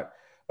spot,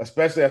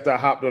 especially after I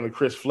hopped on the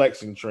Chris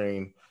Flexen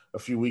train a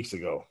few weeks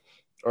ago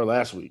or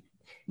last week.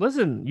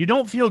 Listen, you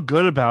don't feel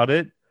good about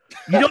it.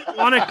 You don't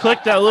want to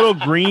click that little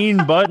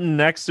green button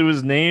next to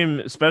his name,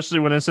 especially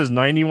when it says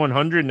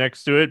 9,100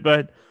 next to it.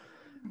 But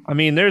I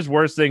mean, there's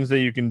worse things that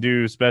you can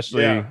do,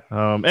 especially. Yeah.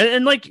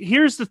 And like,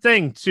 here's the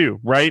thing too,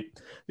 right?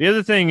 The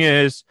other thing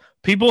is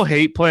people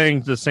hate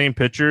playing the same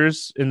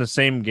pitchers in the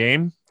same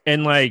game.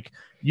 And like,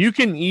 you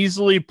can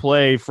easily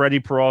play Freddie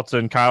Peralta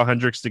and Kyle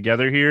Hendricks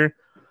together here.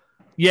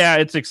 Yeah,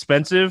 it's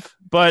expensive,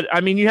 but I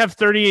mean, you have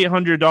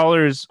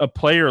 $3,800 a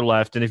player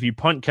left. And if you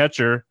punt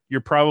catcher,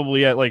 you're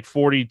probably at like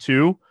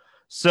 42.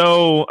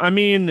 So, I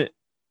mean,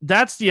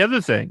 that's the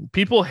other thing.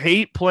 People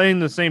hate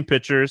playing the same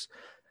pitchers.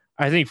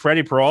 I think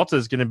Freddie Peralta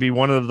is going to be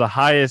one of the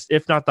highest,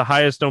 if not the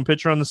highest owned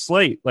pitcher on the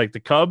slate. Like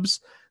the Cubs,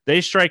 they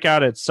strike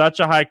out at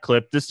such a high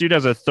clip. This dude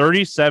has a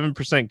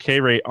 37% K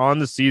rate on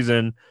the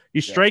season.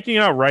 He's striking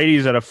out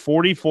righties at a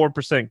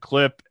 44%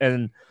 clip,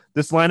 and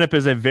this lineup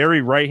is a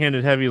very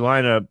right-handed heavy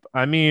lineup.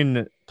 I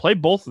mean, play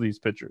both of these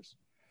pitchers.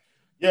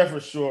 Yeah,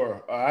 for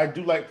sure. I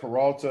do like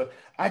Peralta.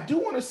 I do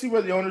want to see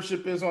where the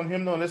ownership is on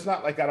him, though. And it's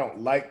not like I don't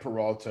like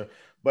Peralta,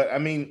 but I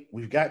mean,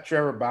 we've got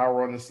Trevor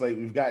Bauer on the slate.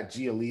 We've got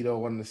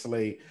Giolito on the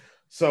slate.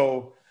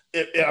 So,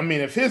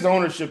 if his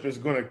ownership is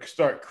going to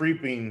start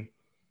creeping,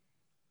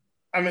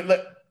 I mean,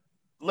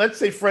 let's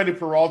say Freddie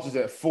Peralta's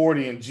at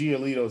 40 and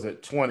Giolito's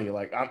at 20.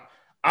 Like,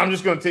 I'm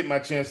just going to take my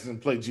chances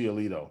and play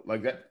Giolito.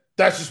 Like that.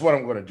 That's just what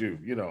I'm going to do,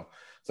 you know.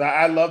 So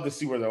I love to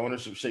see where the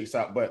ownership shakes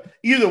out. But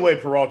either way,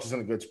 Peralta's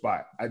in a good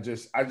spot. I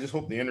just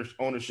hope the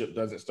ownership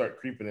doesn't start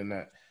creeping in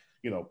that,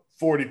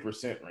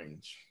 40%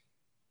 range.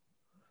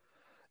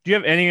 Do you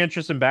have any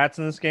interest in bats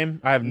in this game?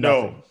 I have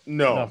nothing.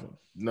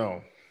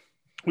 No.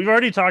 We've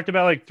already talked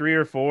about like 3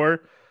 or 4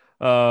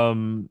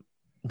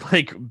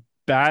 like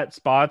bat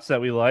spots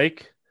that we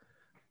like.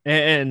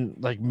 And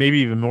like maybe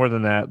even more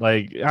than that.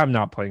 Like, I'm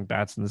not playing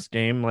bats in this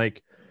game.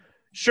 Like,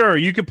 sure,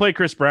 you could play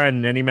Chris Bryant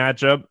in any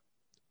matchup,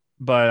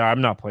 but I'm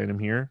not playing him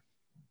here.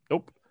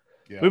 Nope.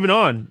 Yeah. Moving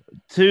on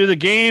to the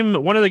game.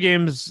 One of the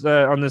games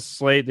on this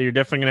slate that you're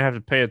definitely going to have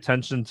to pay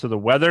attention to the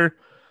weather.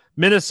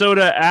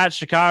 Minnesota at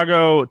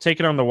Chicago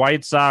taking on the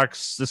White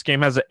Sox. This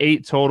game has an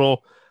 8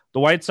 total. The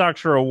White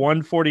Sox are a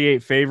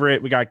 148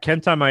 favorite. We got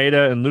Kenta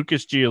Maeda and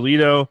Lucas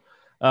Giolito.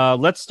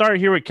 Let's start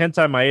here with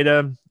Kenta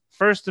Maeda.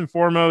 First and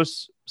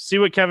foremost, see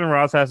what Kevin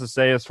Roth has to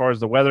say as far as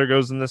the weather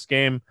goes in this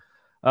game.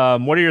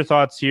 What are your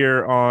thoughts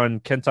here on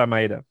Kenta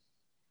Maeda?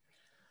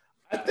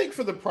 I think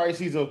for the price,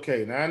 he's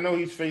okay. Now, I know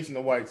he's facing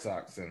the White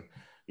Sox, and,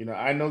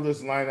 I know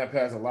this lineup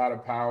has a lot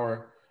of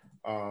power.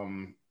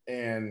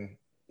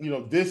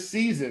 This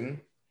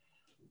season,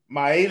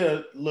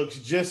 Maeda looks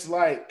just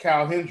like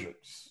Kyle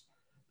Hendricks.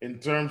 in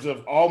terms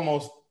of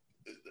almost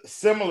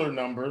similar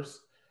numbers.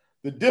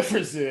 The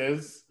difference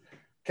is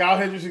Kyle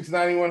Hendricks is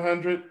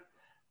 9,100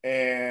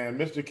 and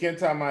Mr.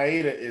 Kenta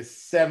Maeda is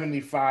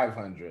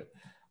 7,500.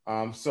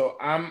 So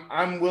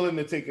I'm willing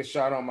to take a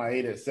shot on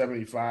Maeda at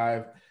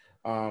 75.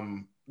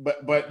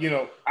 But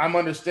I'm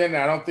understanding.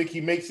 I don't think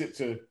he makes it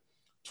to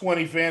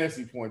 20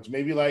 fantasy points.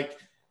 Maybe like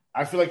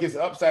I feel like his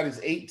upside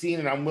is 18,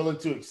 and I'm willing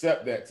to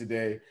accept that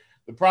today.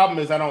 The problem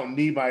is I don't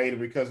need Maeda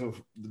because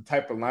of the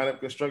type of lineup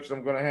construction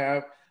I'm going to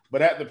have.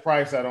 But at the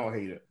price, I don't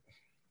hate it.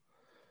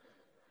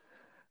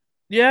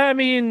 Yeah, I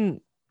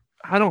mean,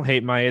 I don't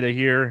hate Maeda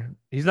here.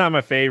 He's not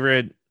my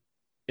favorite.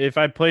 If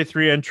I play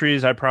three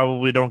entries, I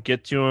probably don't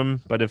get to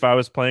him. But if I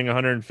was playing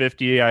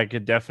 150, I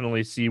could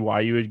definitely see why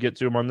you would get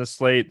to him on this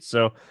slate.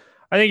 So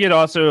I think it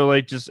also,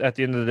 like, just at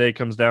the end of the day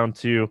comes down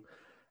to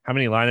how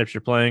many lineups you're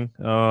playing.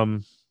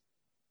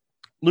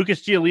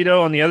 Lucas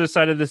Giolito on the other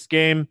side of this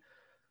game.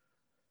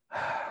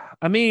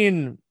 I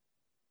mean,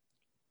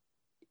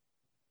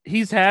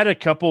 he's had a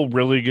couple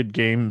really good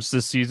games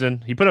this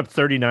season. He put up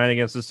 39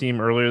 against this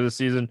team earlier this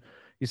season.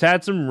 He's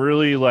had some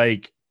really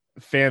like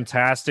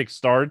fantastic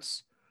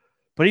starts,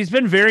 but he's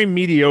been very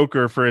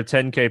mediocre for a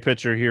 10K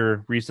pitcher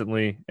here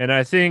recently. And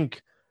I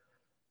think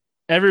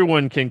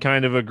everyone can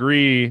kind of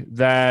agree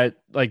that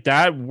like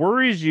that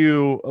worries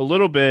you a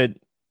little bit,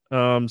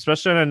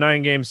 especially on a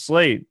 9-game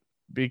slate,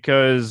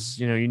 because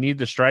you need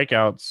the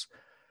strikeouts.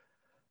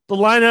 The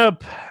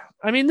lineup,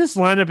 I mean, this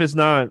lineup is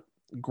not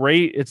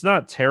great. It's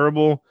not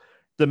terrible.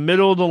 The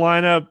middle of the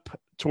lineup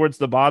towards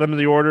the bottom of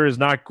the order is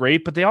not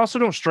great, but they also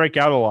don't strike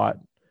out a lot.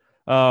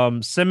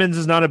 Simmons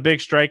is not a big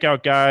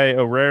strikeout guy.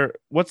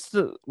 What's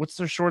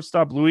their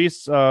shortstop?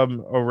 Luis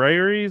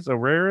Oreres.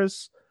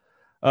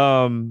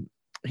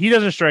 He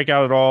doesn't strike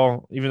out at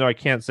all, even though I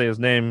can't say his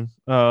name.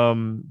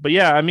 But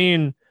yeah, I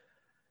mean,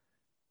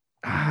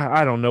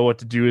 I don't know what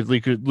to do with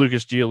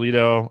Lucas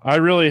Giolito. I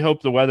really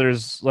hope the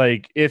weather's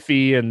like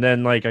iffy and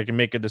then like I can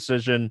make a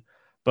decision.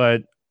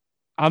 But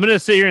I'm gonna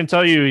sit here and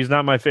tell you he's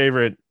not my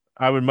favorite.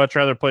 I would much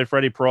rather play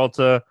Freddie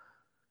Peralta,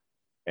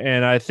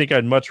 and I think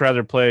I'd much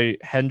rather play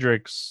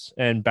Hendricks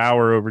and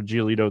Bauer over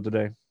Giolito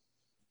today.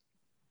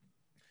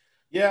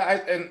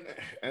 Yeah,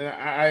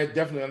 I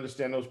definitely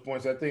understand those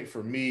points. I think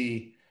for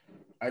me,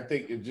 I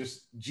think it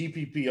just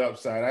GPP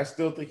upside. I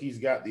still think he's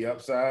got the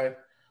upside.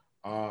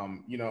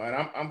 And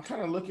I'm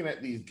kind of looking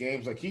at these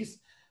games like he's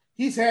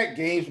had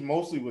games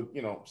mostly with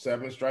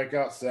 7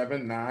 strikeouts,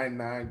 7, 9,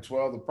 9,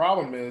 12. The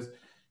problem is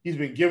he's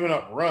been giving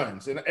up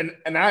runs,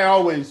 and I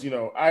always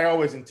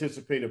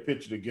anticipate a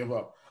pitcher to give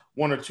up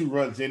 1 or 2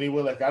 runs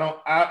anyway. Like I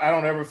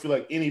don't ever feel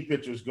like any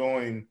pitcher's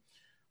going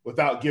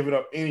without giving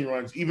up any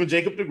runs. Even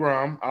Jacob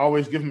deGrom, I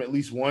always give him at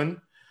least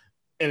one.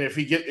 And if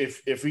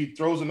he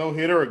throws a no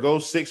hitter or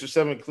goes 6 or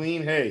 7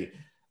 clean, hey,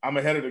 I'm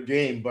ahead of the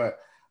game. But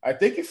I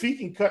think if he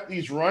can cut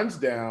these runs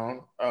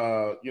down,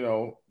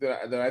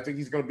 then I think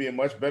he's going to be in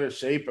much better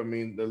shape. I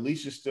mean, the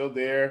leash is still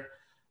there.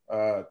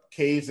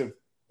 K's have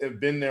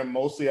been there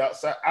mostly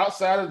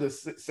outside of the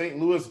St.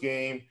 Louis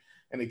game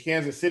and the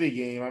Kansas City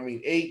game. I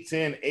mean, 8,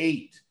 10,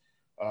 8,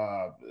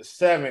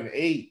 7,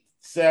 8,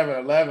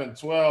 7, 11,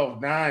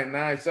 12, 9,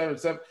 9, 7,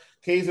 7.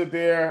 K's are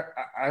there.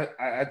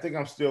 I think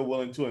I'm still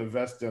willing to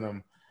invest in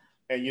them.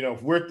 And,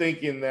 if we're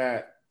thinking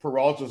that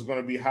Peralta is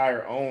going to be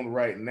higher owned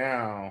right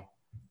now,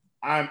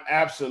 I'm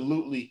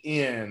absolutely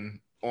in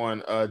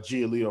on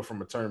Giolito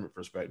from a tournament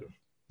perspective.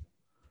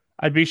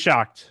 I'd be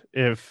shocked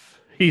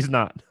if he's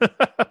not.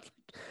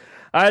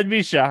 I'd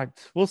be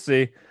shocked. We'll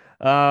see.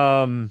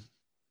 Let's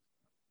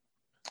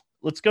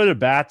go to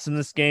bats in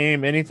this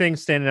game. Anything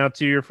standing out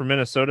to you for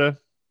Minnesota?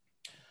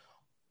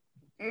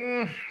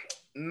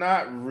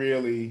 Not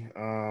really.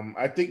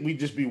 I think we'd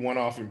just be one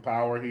off in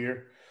power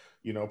here.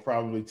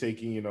 Probably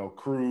taking,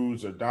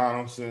 Cruz or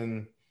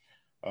Donaldson.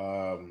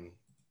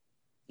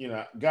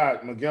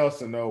 Miguel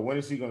Sano, when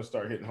is he going to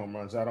start hitting home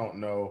runs? I don't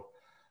know.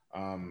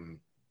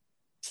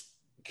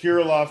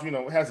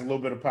 Kirilloff, has a little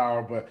bit of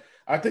power, but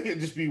I think it'd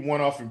just be one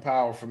off in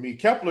power for me.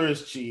 Kepler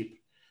is cheap.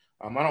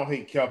 I don't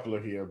hate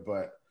Kepler here,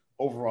 but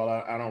overall,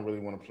 I don't really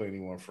want to play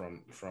anyone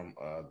from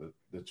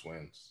the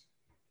Twins.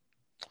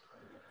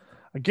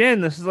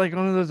 Again, this is like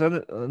one of those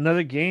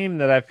another game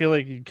that I feel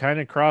like you kind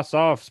of cross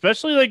off,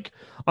 especially like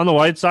on the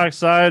White Sox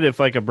side. If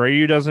like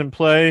Abreu doesn't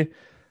play,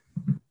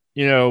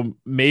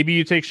 maybe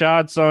you take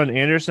shots on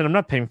Anderson. I'm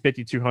not paying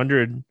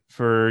 5,200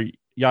 for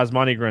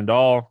Yasmani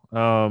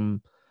Grandal.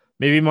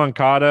 Maybe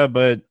Moncada,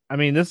 but I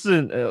mean, this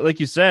isn't like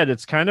you said.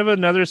 It's kind of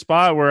another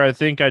spot where I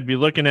think I'd be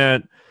looking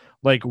at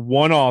like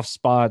one-off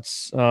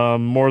spots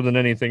more than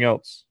anything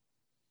else.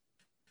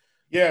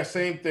 Yeah,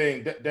 same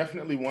thing.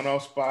 Definitely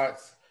one-off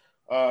spots.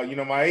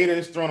 Maeda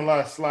is throwing a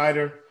lot of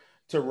slider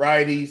to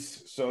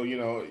righties, so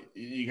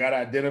you got to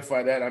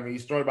identify that. I mean,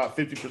 he's throwing about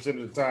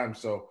 50% of the time,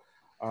 so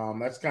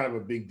that's kind of a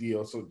big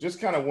deal. So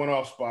just kind of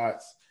one-off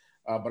spots.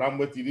 But I'm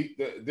with you.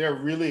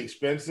 They're really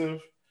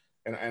expensive,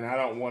 and I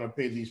don't want to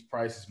pay these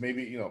prices.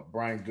 Maybe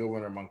Brian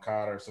Goodwin or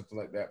Moncada or something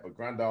like that. But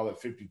Grandal at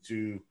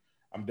 52,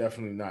 I'm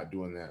definitely not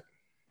doing that.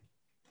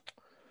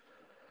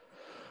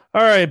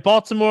 All right,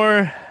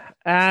 Baltimore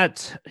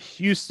At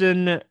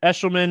Houston,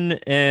 Eshelman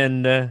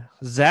and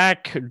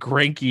Zach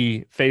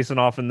Greinke facing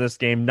off in this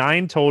game.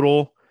 9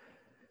 total.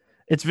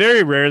 It's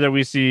very rare that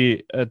we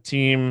see a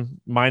team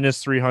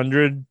minus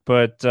 300,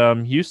 but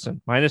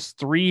Houston minus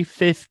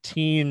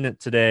 315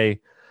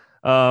 today.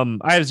 I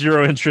have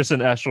zero interest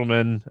in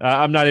Eshelman.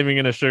 I'm not even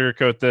going to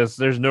sugarcoat this.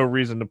 There's no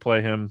reason to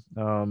play him.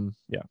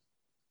 Yeah.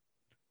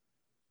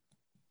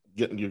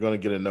 You're going to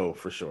get a no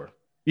for sure.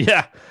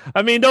 Yeah.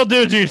 I mean, don't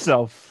do it to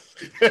yourself.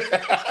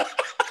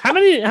 How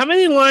many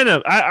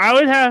lineup? I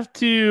would have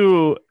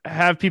to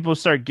have people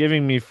start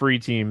giving me free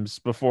teams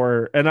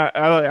before, and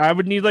I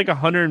would need like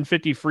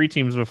 150 free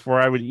teams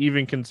before I would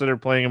even consider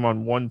playing them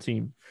on one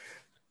team.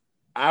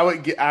 I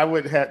would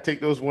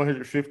take those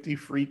 150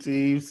 free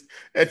teams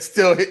and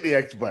still hit the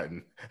X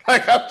button.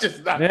 Like I'm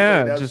just not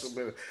playing just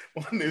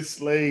on this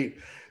slate.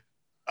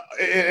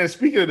 And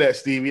speaking of that,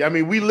 Stevie, I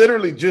mean, we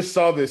literally just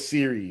saw this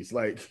series.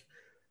 Like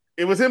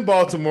it was in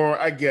Baltimore.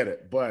 I get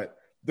it, but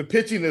the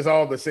pitching is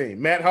all the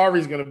same. Matt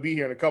Harvey's going to be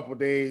here in a couple of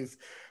days.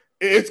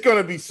 It's going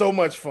to be so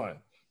much fun.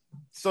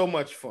 So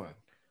much fun.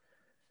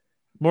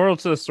 Moral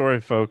to the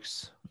story,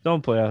 folks.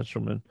 Don't play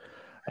Ashelman.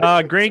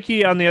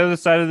 Greinke on the other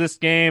side of this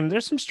game.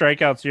 There's some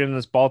strikeouts here in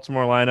this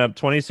Baltimore lineup.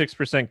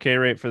 26% K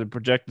rate for the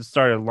projected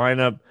starter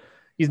lineup.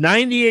 He's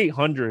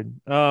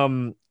 9,800.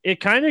 It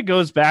kind of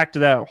goes back to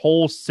that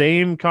whole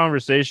same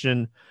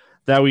conversation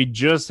that we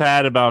just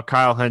had about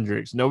Kyle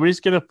Hendricks. Nobody's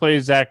going to play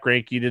Zach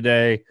Greinke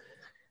today.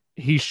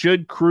 He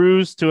should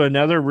cruise to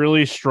another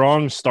really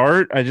strong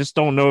start. I just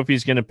don't know if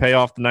he's going to pay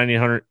off the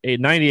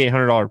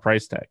 $9,800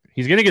 price tag.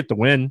 He's going to get the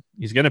win.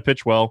 He's going to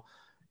pitch well.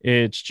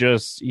 It's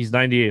just he's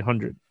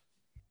 9,800.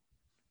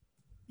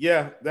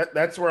 Yeah,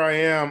 that's where I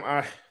am.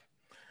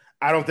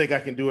 I don't think I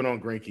can do it on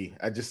Greinke.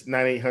 I just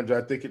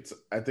 9,800.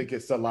 I think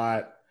it's a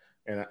lot,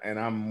 and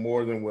I'm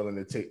more than willing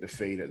to take the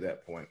fade at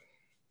that point.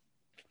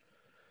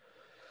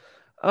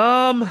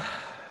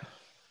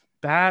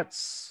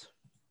 Bats.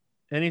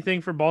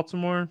 Anything for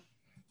Baltimore?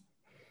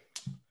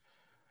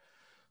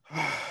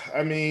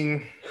 I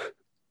mean,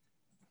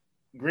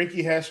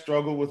 Greinke has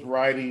struggled with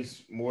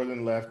righties more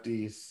than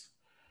lefties.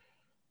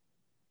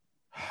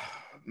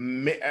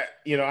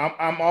 You know,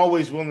 I'm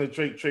always willing to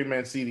trade Trey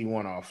Mancini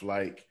one off.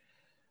 Like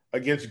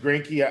against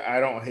Greinke, I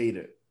don't hate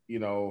it. You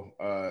know,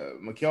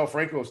 Maikel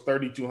Franco is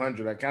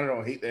 3,200. I kind of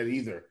don't hate that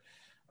either.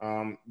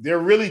 They're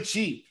really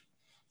cheap,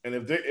 and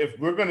if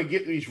we're going to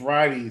get these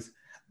righties,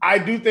 I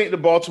do think the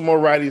Baltimore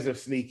righties are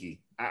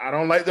sneaky. I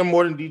don't like them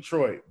more than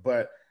Detroit,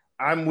 but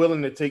I'm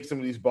willing to take some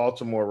of these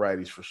Baltimore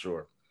righties for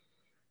sure.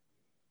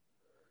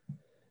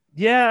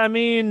 Yeah, I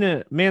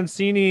mean,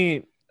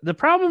 Mancini, the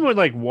problem with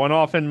like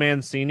one-off in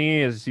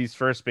Mancini is he's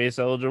first base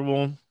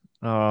eligible.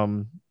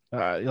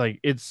 Like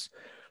it's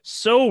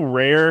so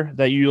rare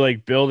that you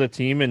like build a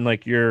team and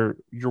like your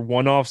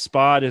one-off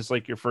spot is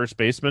like your first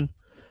baseman.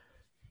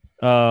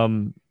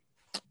 And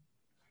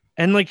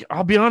like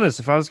I'll be honest,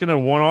 if I was gonna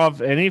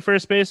one-off any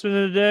first baseman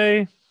in a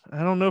day,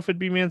 I don't know if it'd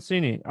be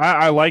Mancini.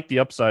 I like the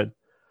upside.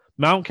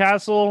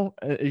 Mountcastle,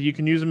 you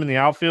can use him in the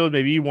outfield.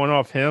 Maybe you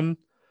one-off him.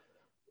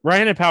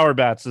 Right-handed power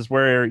bats is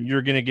where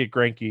you're gonna get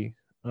Greinke.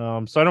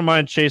 So I don't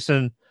mind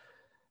chasing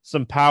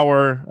some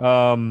power.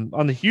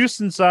 On the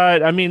Houston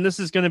side, I mean, this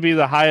is going to be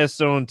the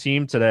highest owned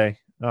team today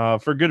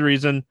for good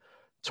reason.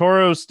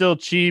 Toro's still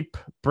cheap.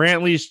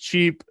 Brantley's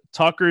cheap.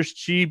 Tucker's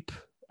cheap.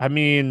 I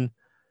mean,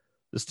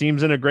 this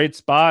team's in a great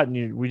spot,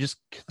 and we just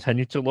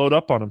continue to load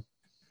up on them.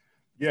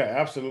 Yeah,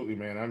 absolutely,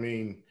 man. I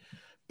mean,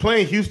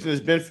 playing Houston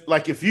has been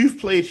like if you've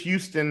played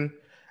Houston,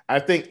 I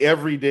think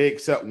every day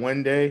except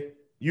one day,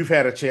 you've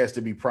had a chance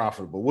to be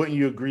profitable. Wouldn't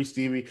you agree,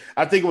 Stevie?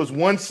 I think it was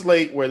one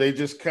slate where they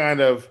just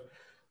kind of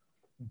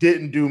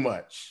didn't do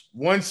much.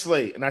 One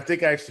slate, and I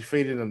think I actually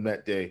faded them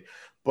that day.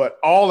 But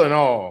all in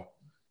all,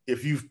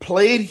 if you've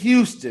played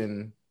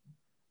Houston,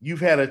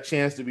 you've had a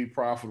chance to be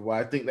profitable.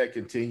 I think that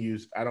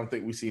continues. I don't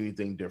think we see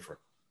anything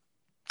different.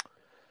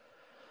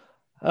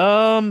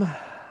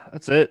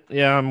 That's it.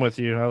 Yeah, I'm with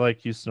you. I like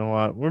Houston a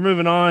lot. We're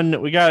moving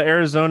on. We got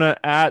Arizona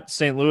at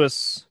St.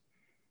 Louis.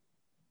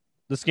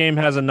 This game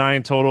has a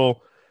 9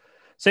 total.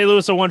 St.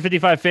 Louis a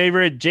 155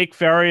 favorite. Jake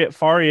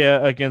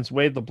Faria against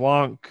Wade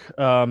LeBlanc.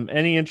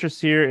 Any interest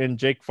here in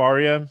Jake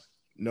Faria?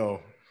 No.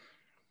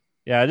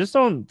 Yeah, I just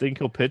don't think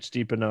he'll pitch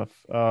deep enough.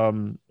 Yeah,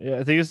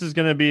 I think this is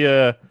going to be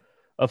a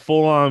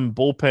full-on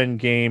bullpen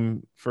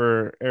game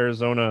for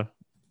Arizona.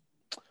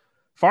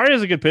 Faria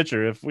is a good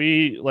pitcher. If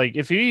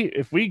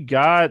we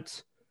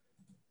got,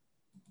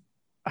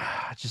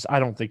 I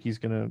don't think he's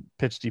going to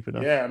pitch deep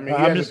enough. Yeah, I mean,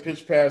 he hasn't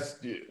pitched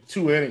past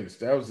 2 innings.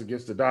 That was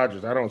against the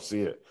Dodgers. I don't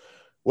see it.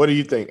 What do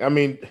you think? I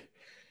mean,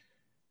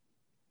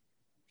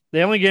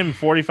 they only gave him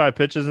 45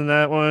 pitches in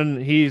that one.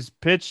 He's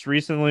pitched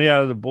recently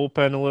out of the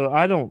bullpen a little.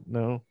 I don't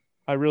know.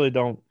 I really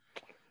don't.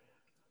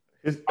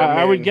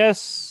 I would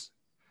guess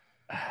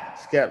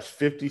Scap's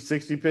 50,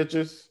 60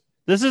 pitches.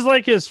 This is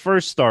like his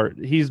first start.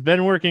 He's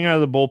been working out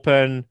of the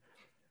bullpen.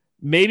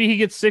 Maybe he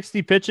gets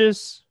 60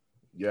 pitches.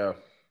 Yeah.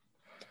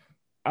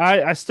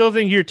 I still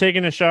think you're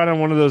taking a shot on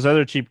one of those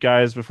other cheap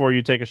guys before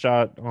you take a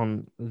shot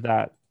on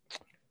that.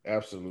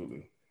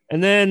 Absolutely.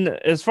 And then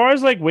as far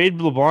as like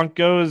Wade LeBlanc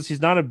goes,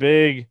 he's not a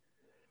big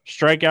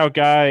strikeout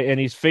guy, and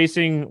he's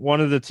facing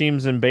one of the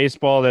teams in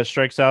baseball that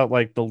strikes out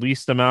like the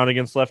least amount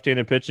against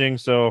left-handed pitching.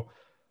 So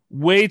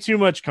way too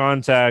much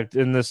contact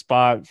in this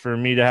spot for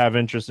me to have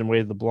interest in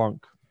Wade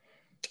LeBlanc.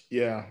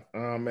 Yeah.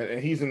 And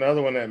he's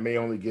another one that may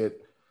only get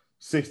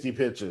 60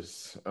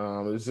 pitches.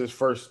 It's his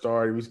first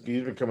start. He's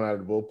been coming out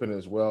of the bullpen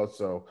as well.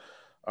 So,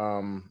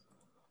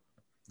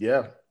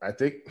 yeah, I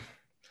think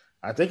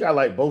I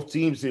like both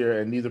teams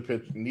here, and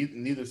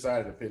neither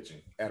side of the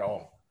pitching at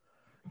all.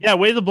 Yeah,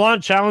 Wade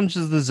LeBlanc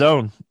challenges the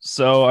zone.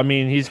 So, I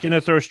mean, he's going to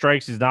throw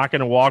strikes. He's not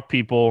going to walk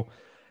people.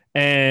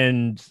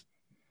 And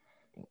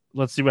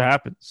let's see what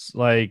happens.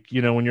 Like,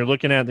 when you're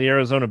looking at the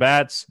Arizona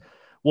bats,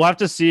 we'll have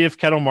to see if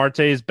Kettle Marte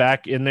is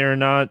back in there or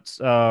not.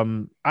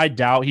 I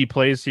doubt he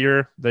plays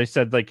here. They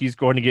said like he's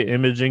going to get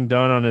imaging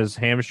done on his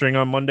hamstring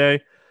on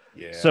Monday.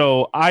 Yeah.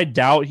 So I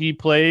doubt he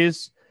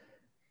plays.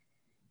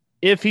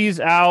 If he's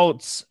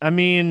out, I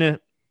mean,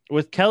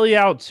 with Kelly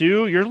out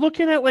too, you're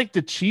looking at like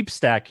the cheap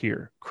stack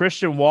here.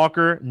 Christian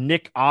Walker,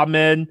 Nick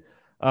Ahmed,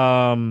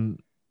 and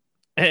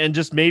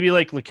just maybe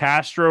like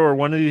LeCastro or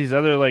one of these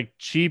other like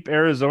cheap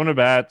Arizona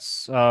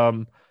bats.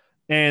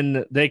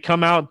 And they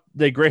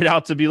grade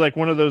out to be like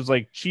one of those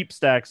like cheap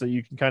stacks that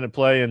you can kind of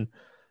play and,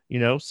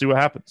 see what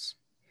happens.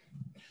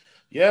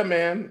 Yeah,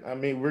 man. I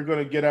mean, we're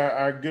going to get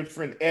our good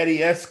friend Eddie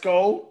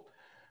Esco,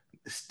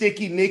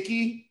 Sticky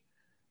Nicky,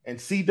 and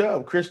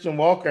C-Dub, Christian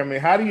Walker. I mean,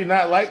 how do you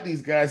not like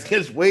these guys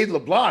against Wade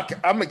LeBlanc?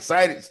 I'm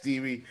excited,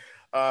 Stevie.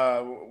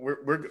 I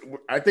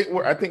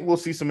think we'll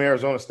see some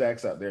Arizona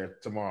stacks out there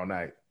tomorrow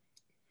night.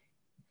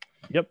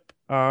 Yep,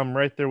 I'm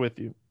right there with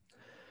you.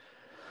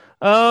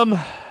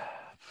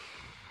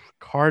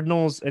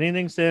 Cardinals,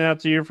 anything standing out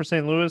to you for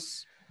St.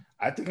 Louis?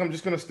 I think I'm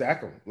just going to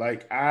stack them.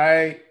 Like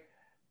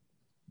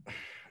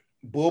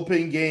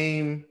bullpen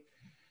game,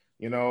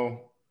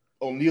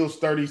 O'Neill's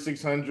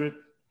 3,600,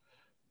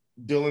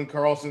 Dylan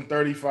Carlson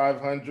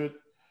 3,500,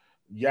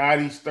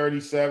 Yachty's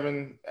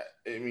 37.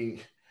 I mean,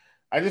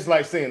 I just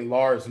like saying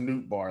Lars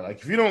Nootbaar.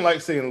 Like, if you don't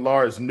like saying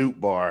Lars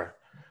Nootbaar,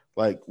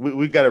 like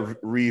we got to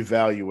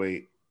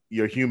reevaluate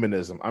your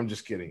humanism. I'm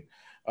just kidding.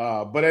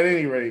 But at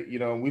any rate,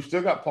 we've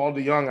still got Paul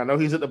DeJong. I know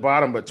he's at the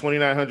bottom, but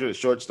 2,900 at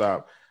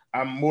shortstop.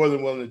 I'm more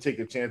than willing to take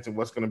a chance in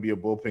what's going to be a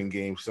bullpen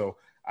game. So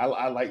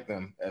I like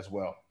them as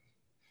well.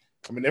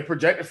 I mean, they're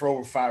projected for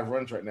over 5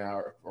 runs right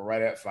now, or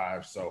right at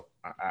 5. So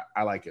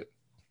I like it.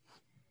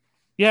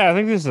 Yeah, I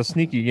think this is a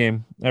sneaky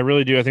game. I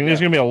really do. I think there's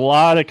going to be a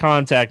lot of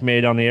contact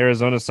made on the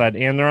Arizona side,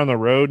 and they're on the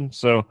road.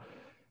 So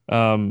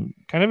kind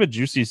of a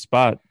juicy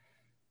spot.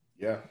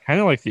 Yeah.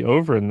 Kind of like the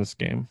over in this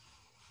game.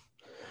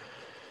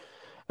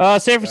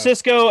 San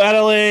Francisco at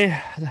LA.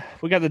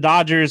 We got the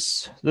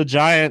Dodgers, the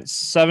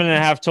Giants,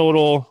 7.5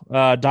 total.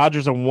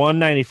 Dodgers a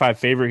 195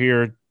 favorite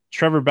here.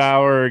 Trevor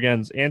Bauer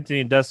against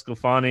Anthony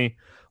DeSclafani.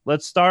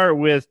 Let's start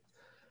with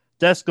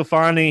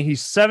DeSclafani.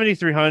 He's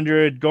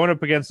 7,300 going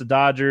up against the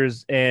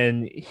Dodgers,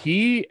 and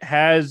he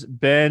has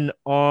been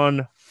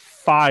on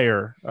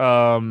fire.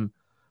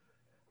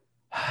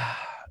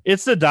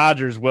 It's the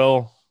Dodgers,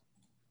 Will.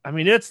 I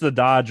mean, it's the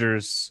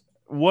Dodgers.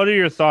 What are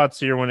your thoughts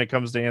here when it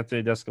comes to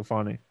Anthony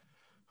DeSclafani?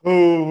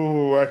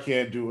 Oh, I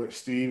can't do it,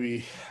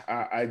 Stevie.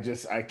 I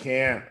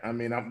can't. I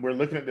mean, we're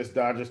looking at this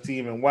Dodgers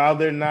team, and while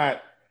they're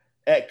not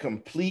at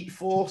complete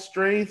full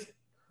strength,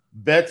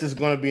 Betts is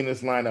going to be in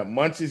this lineup.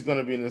 Muncy's going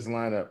to be in this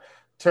lineup.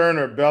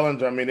 Turner,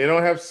 Bellinger. I mean, they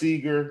don't have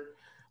Seager,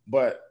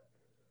 but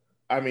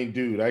I mean,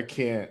 dude, I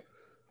can't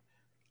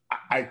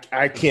play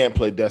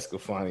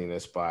DeSclafani in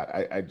this spot.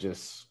 I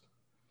just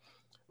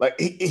like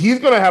he's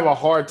going to have a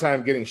hard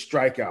time getting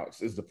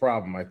strikeouts. Is the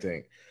problem? I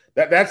think.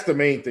 That's the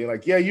main thing.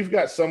 Like, yeah, you've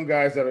got some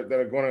guys that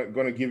are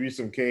going to give you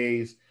some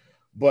Ks,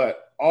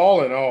 but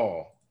all in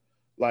all,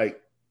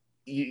 like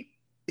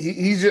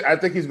he's just, I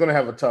think he's going to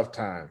have a tough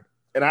time.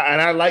 And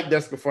I like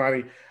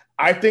DeSclafani.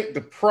 I think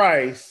the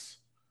price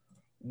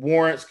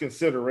warrants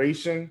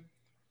consideration,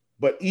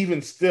 but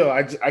even still,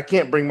 I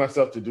can't bring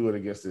myself to do it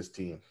against this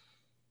team.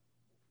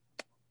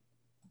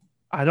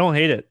 I don't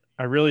hate it.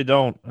 I really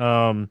don't.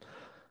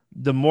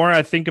 The more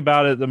I think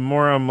about it, the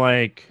more I'm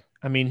like,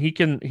 I mean,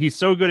 he's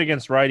so good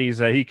against righties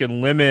that he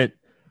can limit,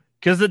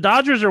 because the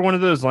Dodgers are one of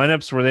those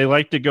lineups where they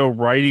like to go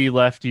righty,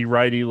 lefty,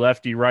 righty,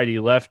 lefty, righty,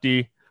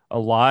 lefty a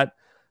lot.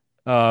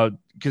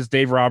 Because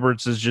Dave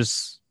Roberts is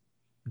just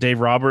Dave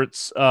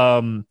Roberts.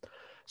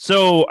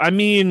 So, I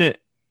mean,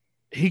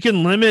 he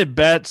can limit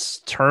Betts,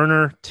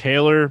 Turner,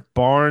 Taylor,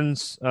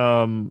 Barnes,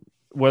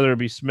 whether it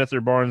be Smith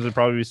or Barnes, it'd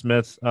probably be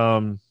Smith.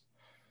 I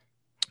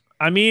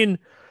mean,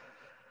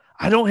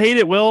 I don't hate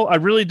it, Will. I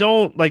really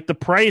don't. Like, the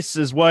price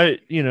is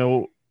what,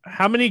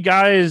 how many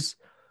guys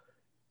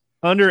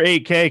under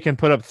 8K can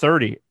put up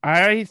 30?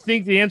 I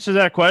think the answer to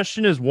that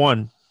question is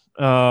 1.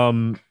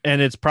 And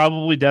it's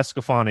probably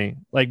DeSclafani.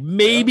 Like,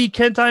 maybe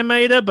Kenta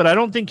Maeda, but I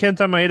don't think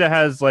Kenta Maeda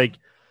has, like,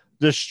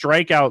 the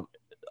strikeout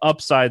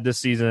upside this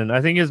season.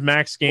 I think his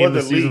max game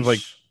this season is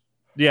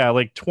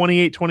like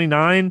 28,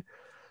 29.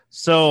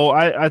 So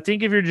I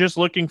think if you're just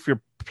looking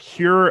for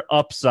pure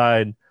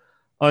upside,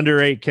 under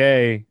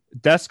 8K.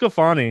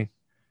 Descafani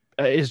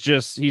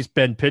he's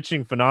been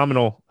pitching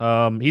phenomenal.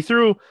 He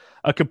threw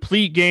a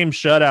complete game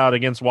shutout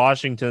against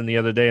Washington the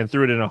other day and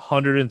threw it in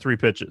 103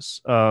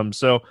 pitches.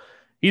 So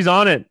he's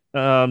on it.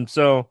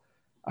 So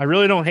I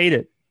really don't hate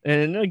it.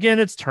 And again,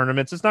 it's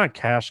tournaments. It's not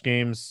cash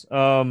games.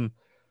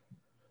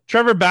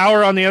 Trevor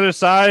Bauer on the other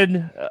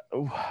side.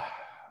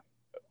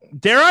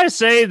 Dare I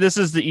say this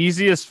is the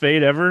easiest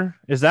fade ever?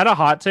 Is that a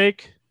hot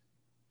take?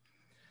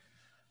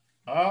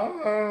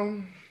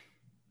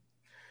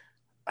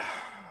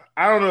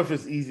 I don't know if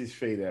it's easiest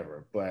fade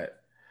ever,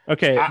 but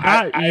okay,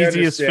 not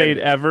easiest fade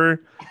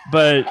ever,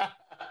 but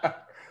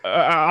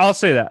I'll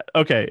say that.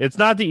 Okay, it's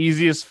not the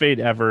easiest fade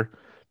ever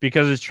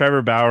because it's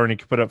Trevor Bauer and he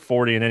can put up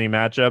 40 in any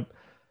matchup.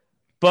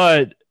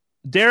 But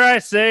dare I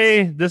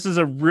say this is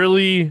a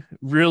really,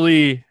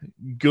 really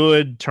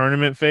good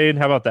tournament fade?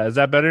 How about that? Is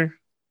that better?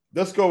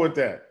 Let's go with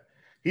that.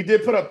 He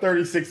did put up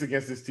 36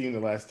 against this team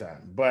the last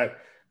time, but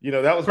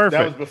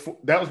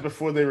that was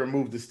before they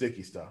removed the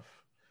sticky stuff.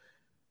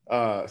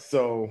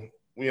 So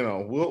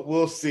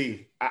we'll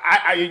see.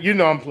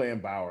 I'm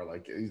playing Bauer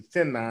like he's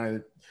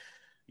 10-9.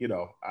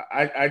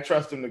 I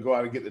trust him to go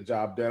out and get the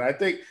job done. I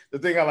think the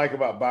thing I like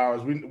about Bauer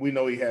is we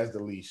know he has the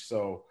leash,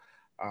 so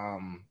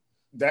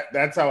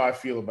that's how I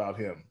feel about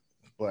him.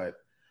 But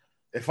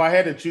if I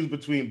had to choose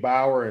between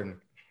Bauer and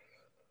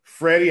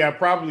Freddie, I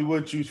probably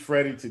would choose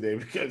Freddie today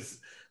because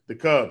the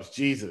Cubs,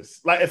 Jesus.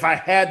 Like if I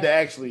had to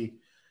actually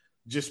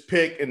just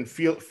pick and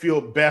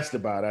feel best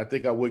about it, I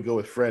think I would go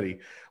with Freddie.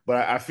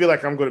 But I feel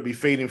like I'm going to be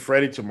fading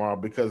Freddie tomorrow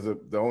because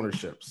of the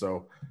ownership.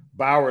 So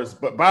Bauer's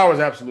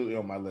absolutely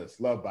on my list.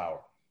 Love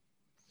Bauer.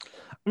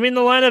 I mean,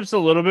 the lineup's a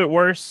little bit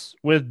worse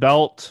with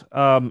Belt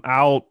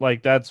out.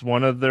 Like that's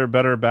one of their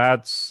better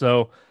bats.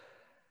 So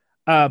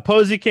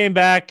Posey came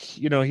back.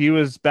 He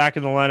was back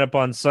in the lineup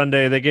on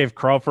Sunday. They gave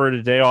Crawford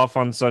a day off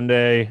on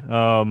Sunday.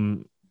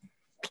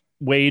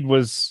 Wade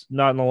was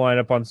not in the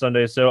lineup on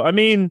Sunday. So, I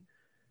mean,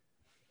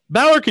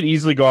 Bauer could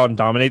easily go out and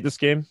dominate this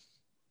game.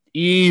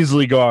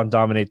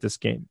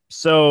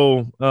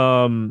 So,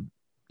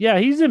 yeah,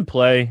 he's in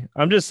play.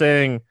 I'm just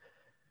saying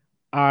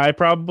I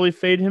probably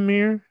fade him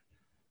here,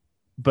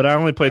 but I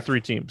only play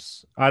 3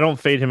 teams. I don't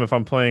fade him if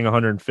I'm playing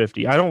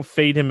 150. I don't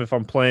fade him if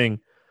I'm playing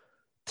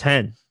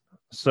 10.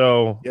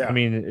 So, yeah. I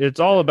mean, it's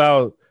all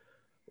about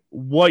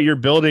what you're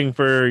building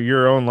for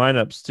your own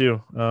lineups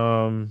too.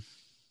 So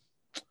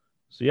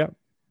yeah.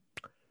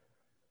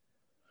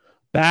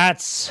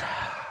 Bats.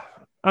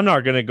 I'm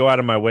not going to go out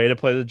of my way to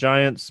play the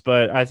Giants,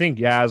 but I think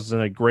Yaz is in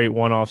a great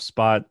one-off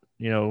spot.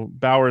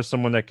 Bauer is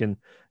someone that can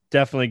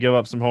definitely give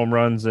up some home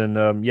runs, and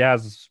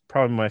Yaz is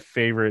probably my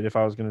favorite if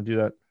I was going to do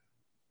that.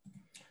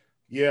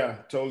 Yeah,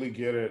 totally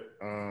get it.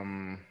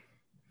 I'm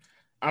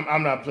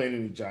not playing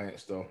any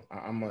Giants though.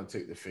 I'm going to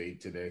take the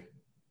fade today.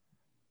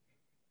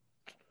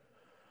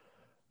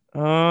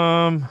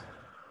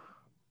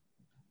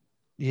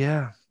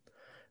 Yeah.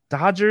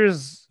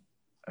 Dodgers,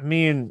 I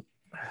mean,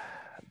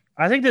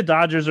 I think the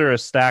Dodgers are a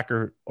stack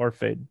or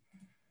fade.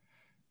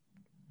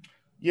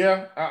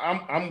 Yeah,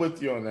 I'm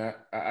with you on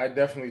that. I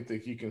definitely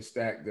think you can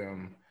stack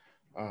them.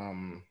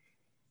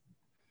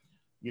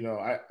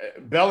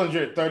 Bellinger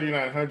at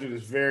 3,900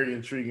 is very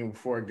intriguing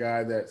for a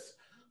guy that's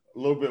a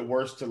little bit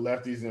worse to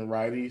lefties than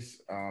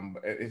righties.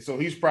 And so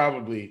he's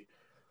probably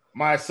 –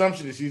 my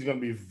assumption is he's going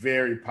to be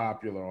very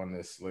popular on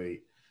this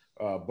slate,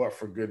 but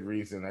for good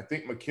reason. I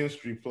think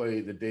McKinstry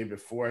played the day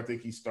before. I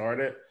think he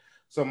started.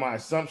 So my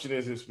assumption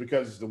is it's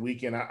because it's the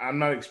weekend. I'm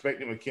not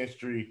expecting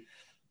McKinstry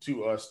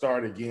to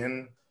start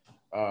again.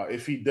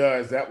 If he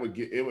does, that would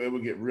get it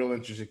would get real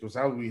interesting because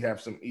how would we have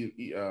some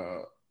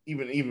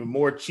even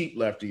more cheap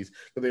lefties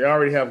because they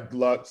already have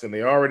Lux and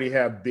they already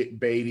have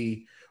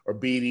Beatty or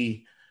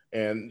Beatty,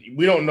 and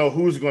we don't know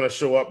who's going to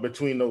show up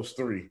between those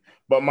 3.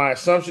 But my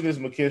assumption is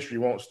McKinstry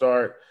won't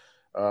start.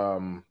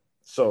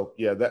 So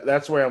yeah,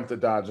 that's where I'm with the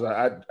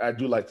Dodgers. I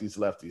do like these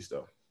lefties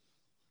though.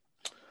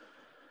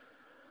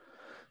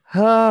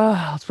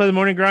 Let's play the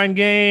morning grind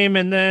game,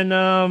 and then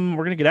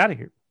we're gonna get out of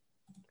here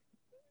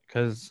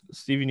because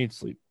Stevie needs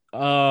sleep.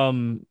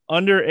 Under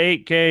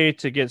 8K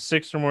to get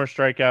 6 or more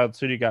strikeouts.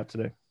 Who do you got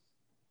today?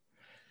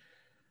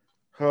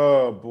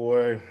 Oh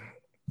boy,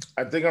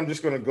 I think I'm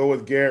just gonna go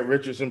with Garrett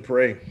Richardson.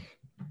 Pray.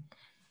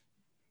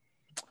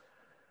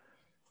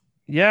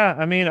 Yeah,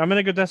 I mean, I'm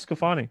gonna go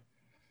Descafani.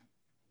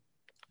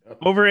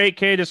 Over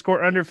 8K to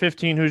score under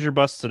 15. Who's your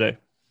bust today?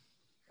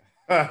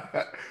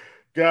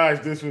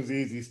 Guys, this was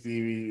easy,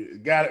 Stevie.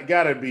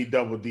 Gotta be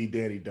Double D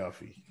Danny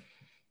Duffy.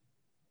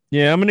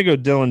 Yeah, I'm gonna go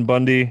Dylan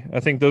Bundy. I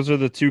think those are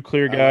the 2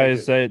 clear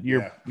guys that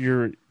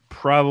you're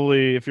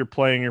probably, if you're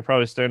playing, you're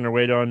probably standing their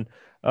weight on.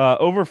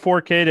 Over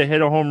 4K to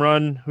hit a home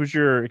run. Who's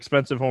your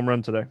expensive home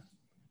run today?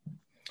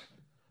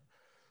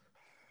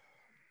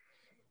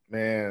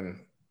 Man,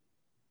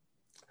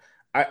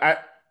 I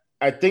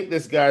think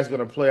this guy's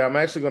gonna play. I'm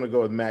actually gonna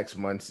go with Max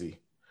Muncy.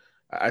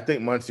 I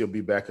think Muncy will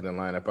be back in the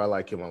lineup. I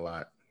like him a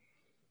lot.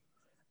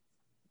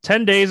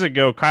 10 days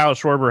ago, Kyle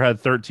Schwarber had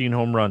 13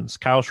 home runs.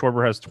 Kyle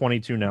Schwarber has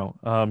 22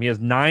 now. He has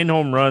 9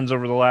 home runs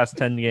over the last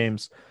 10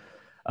 games.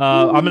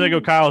 I'm going to go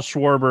Woo. Kyle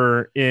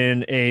Schwarber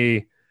in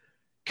a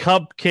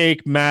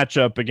cupcake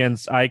matchup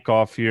against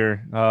Eichhoff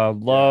here. Yeah.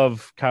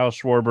 Love Kyle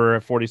Schwarber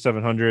at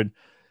 4,700.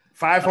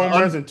 5 home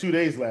runs in 2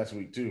 days last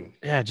week, too.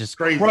 Yeah, just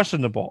Crazy.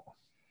 crushing the ball.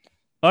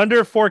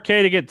 Under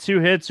 4K to get 2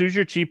 hits. Who's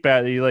your cheap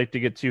bat that you like to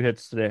get 2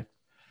 hits today?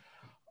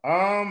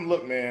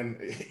 Look, man,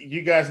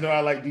 you guys know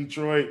I like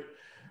Detroit.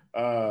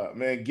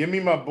 Man, give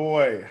me my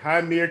boy,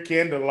 Jaime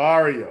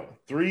Candelario,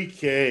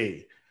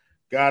 3K.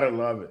 Gotta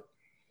love it.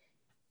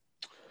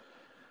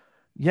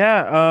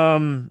 Yeah,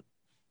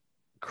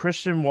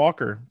 Christian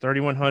Walker,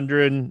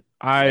 3,100. Love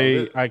I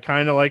it.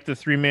 kind of like the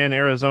 3-man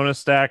Arizona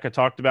stack. I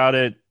talked about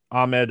it.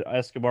 Ahmed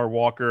Escobar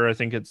Walker. I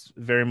think it's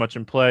very much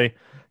in play.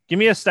 Give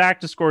me a stack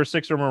to score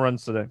 6 or more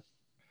runs today.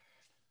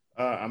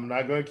 I'm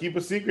not going to keep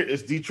a secret.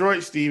 It's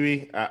Detroit,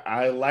 Stevie.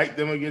 I like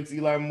them against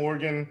Eli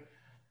Morgan.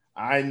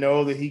 I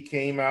know that he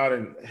came out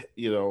and,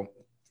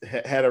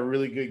 had a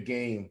really good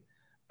game.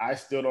 I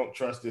still don't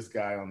trust this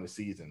guy on the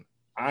season.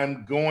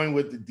 I'm going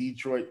with the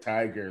Detroit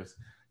Tigers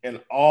and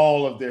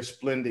all of their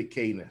splendid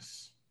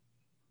K-ness.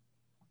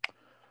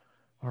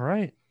 All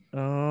right.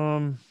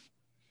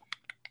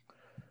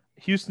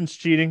 Houston's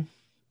cheating.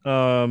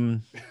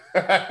 I'm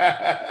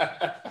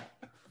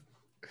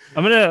They're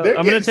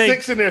gonna getting take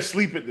six in their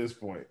sleep at this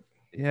point.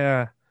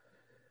 yeah.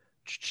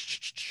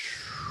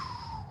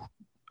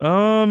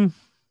 Um,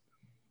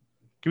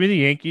 give me the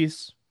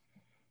Yankees.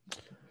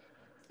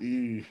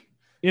 Ew,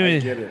 Give I me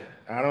get it.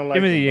 I don't give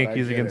like me the them, but I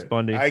Yankees get against it.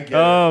 Bundy. I get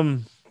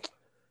it.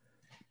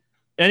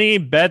 Any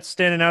bets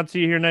standing out to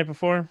you here night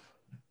before?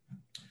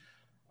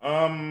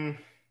 Um,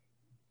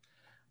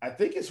 I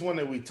think it's one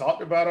that we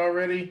talked about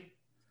already,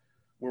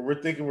 where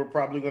we're thinking we're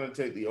probably going to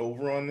take the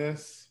over on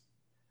this.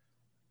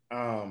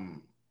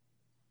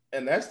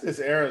 And that's this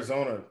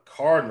Arizona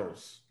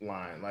Cardinals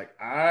line.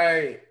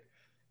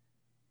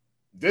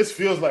 This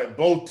feels like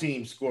both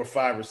teams score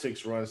 5 or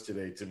 6 runs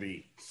today to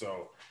me.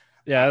 So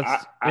Yeah,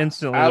 that's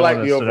instantly I the one like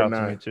that the stood over out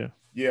to me 9. too.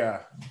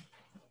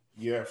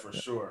 Yeah, for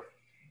sure.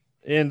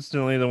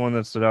 Instantly the one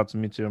that stood out to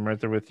me too. I'm right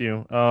there with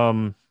you.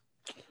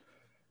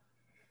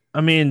 I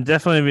mean,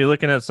 definitely be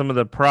looking at some of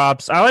the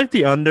props. I like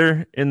the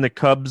under in the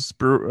Cubs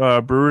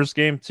Brewers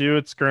game too.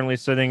 It's currently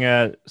sitting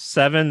at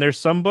 7. There's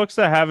some books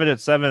that have it at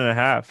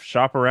 7.5.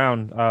 Shop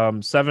around.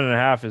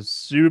 7.5 is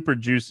super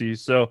juicy.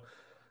 So,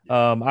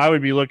 I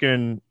would be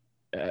looking,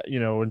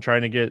 and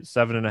trying to get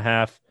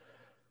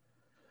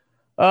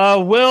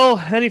 7.5. Will,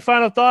 any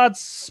final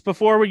thoughts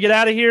before we get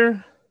out of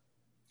here?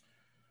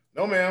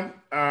 No, ma'am.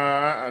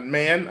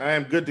 Man, I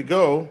am good to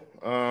go.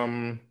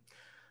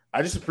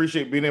 I just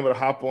appreciate being able to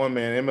hop on,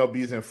 man.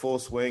 MLB's in full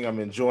swing.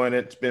 I'm enjoying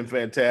it. It's been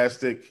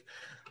fantastic.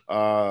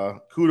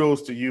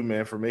 Kudos to you,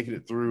 man, for making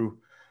it through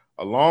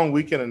a long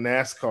weekend of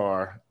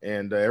NASCAR.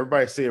 And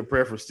everybody say a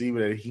prayer for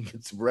Steven that he can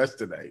get some rest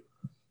tonight.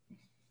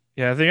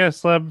 Yeah, I think I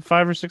slept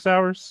 5 or 6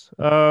 hours.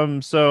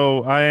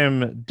 So I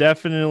am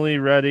definitely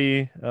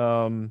ready.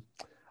 I'm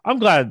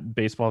glad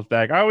baseball's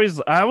back. I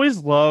always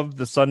love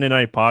the Sunday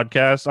night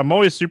podcast. I'm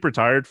always super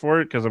tired for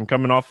it because I'm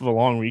coming off of a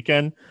long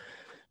weekend.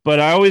 But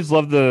I always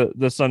love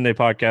the Sunday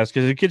podcast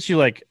because it gets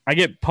you I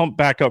get pumped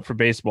back up for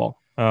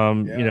baseball.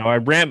 Yeah. I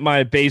ramp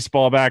my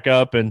baseball back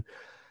up, and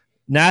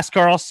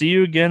NASCAR. I'll see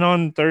you again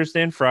on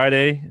Thursday and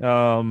Friday.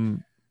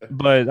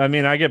 But I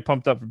mean, I get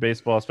pumped up for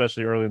baseball,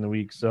 especially early in the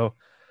week. So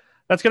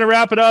that's gonna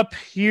wrap it up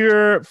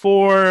here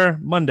for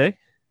Monday.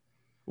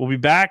 We'll be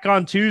back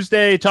on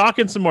Tuesday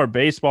talking some more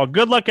baseball.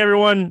 Good luck,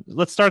 everyone.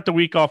 Let's start the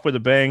week off with a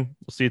bang.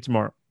 We'll see you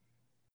tomorrow.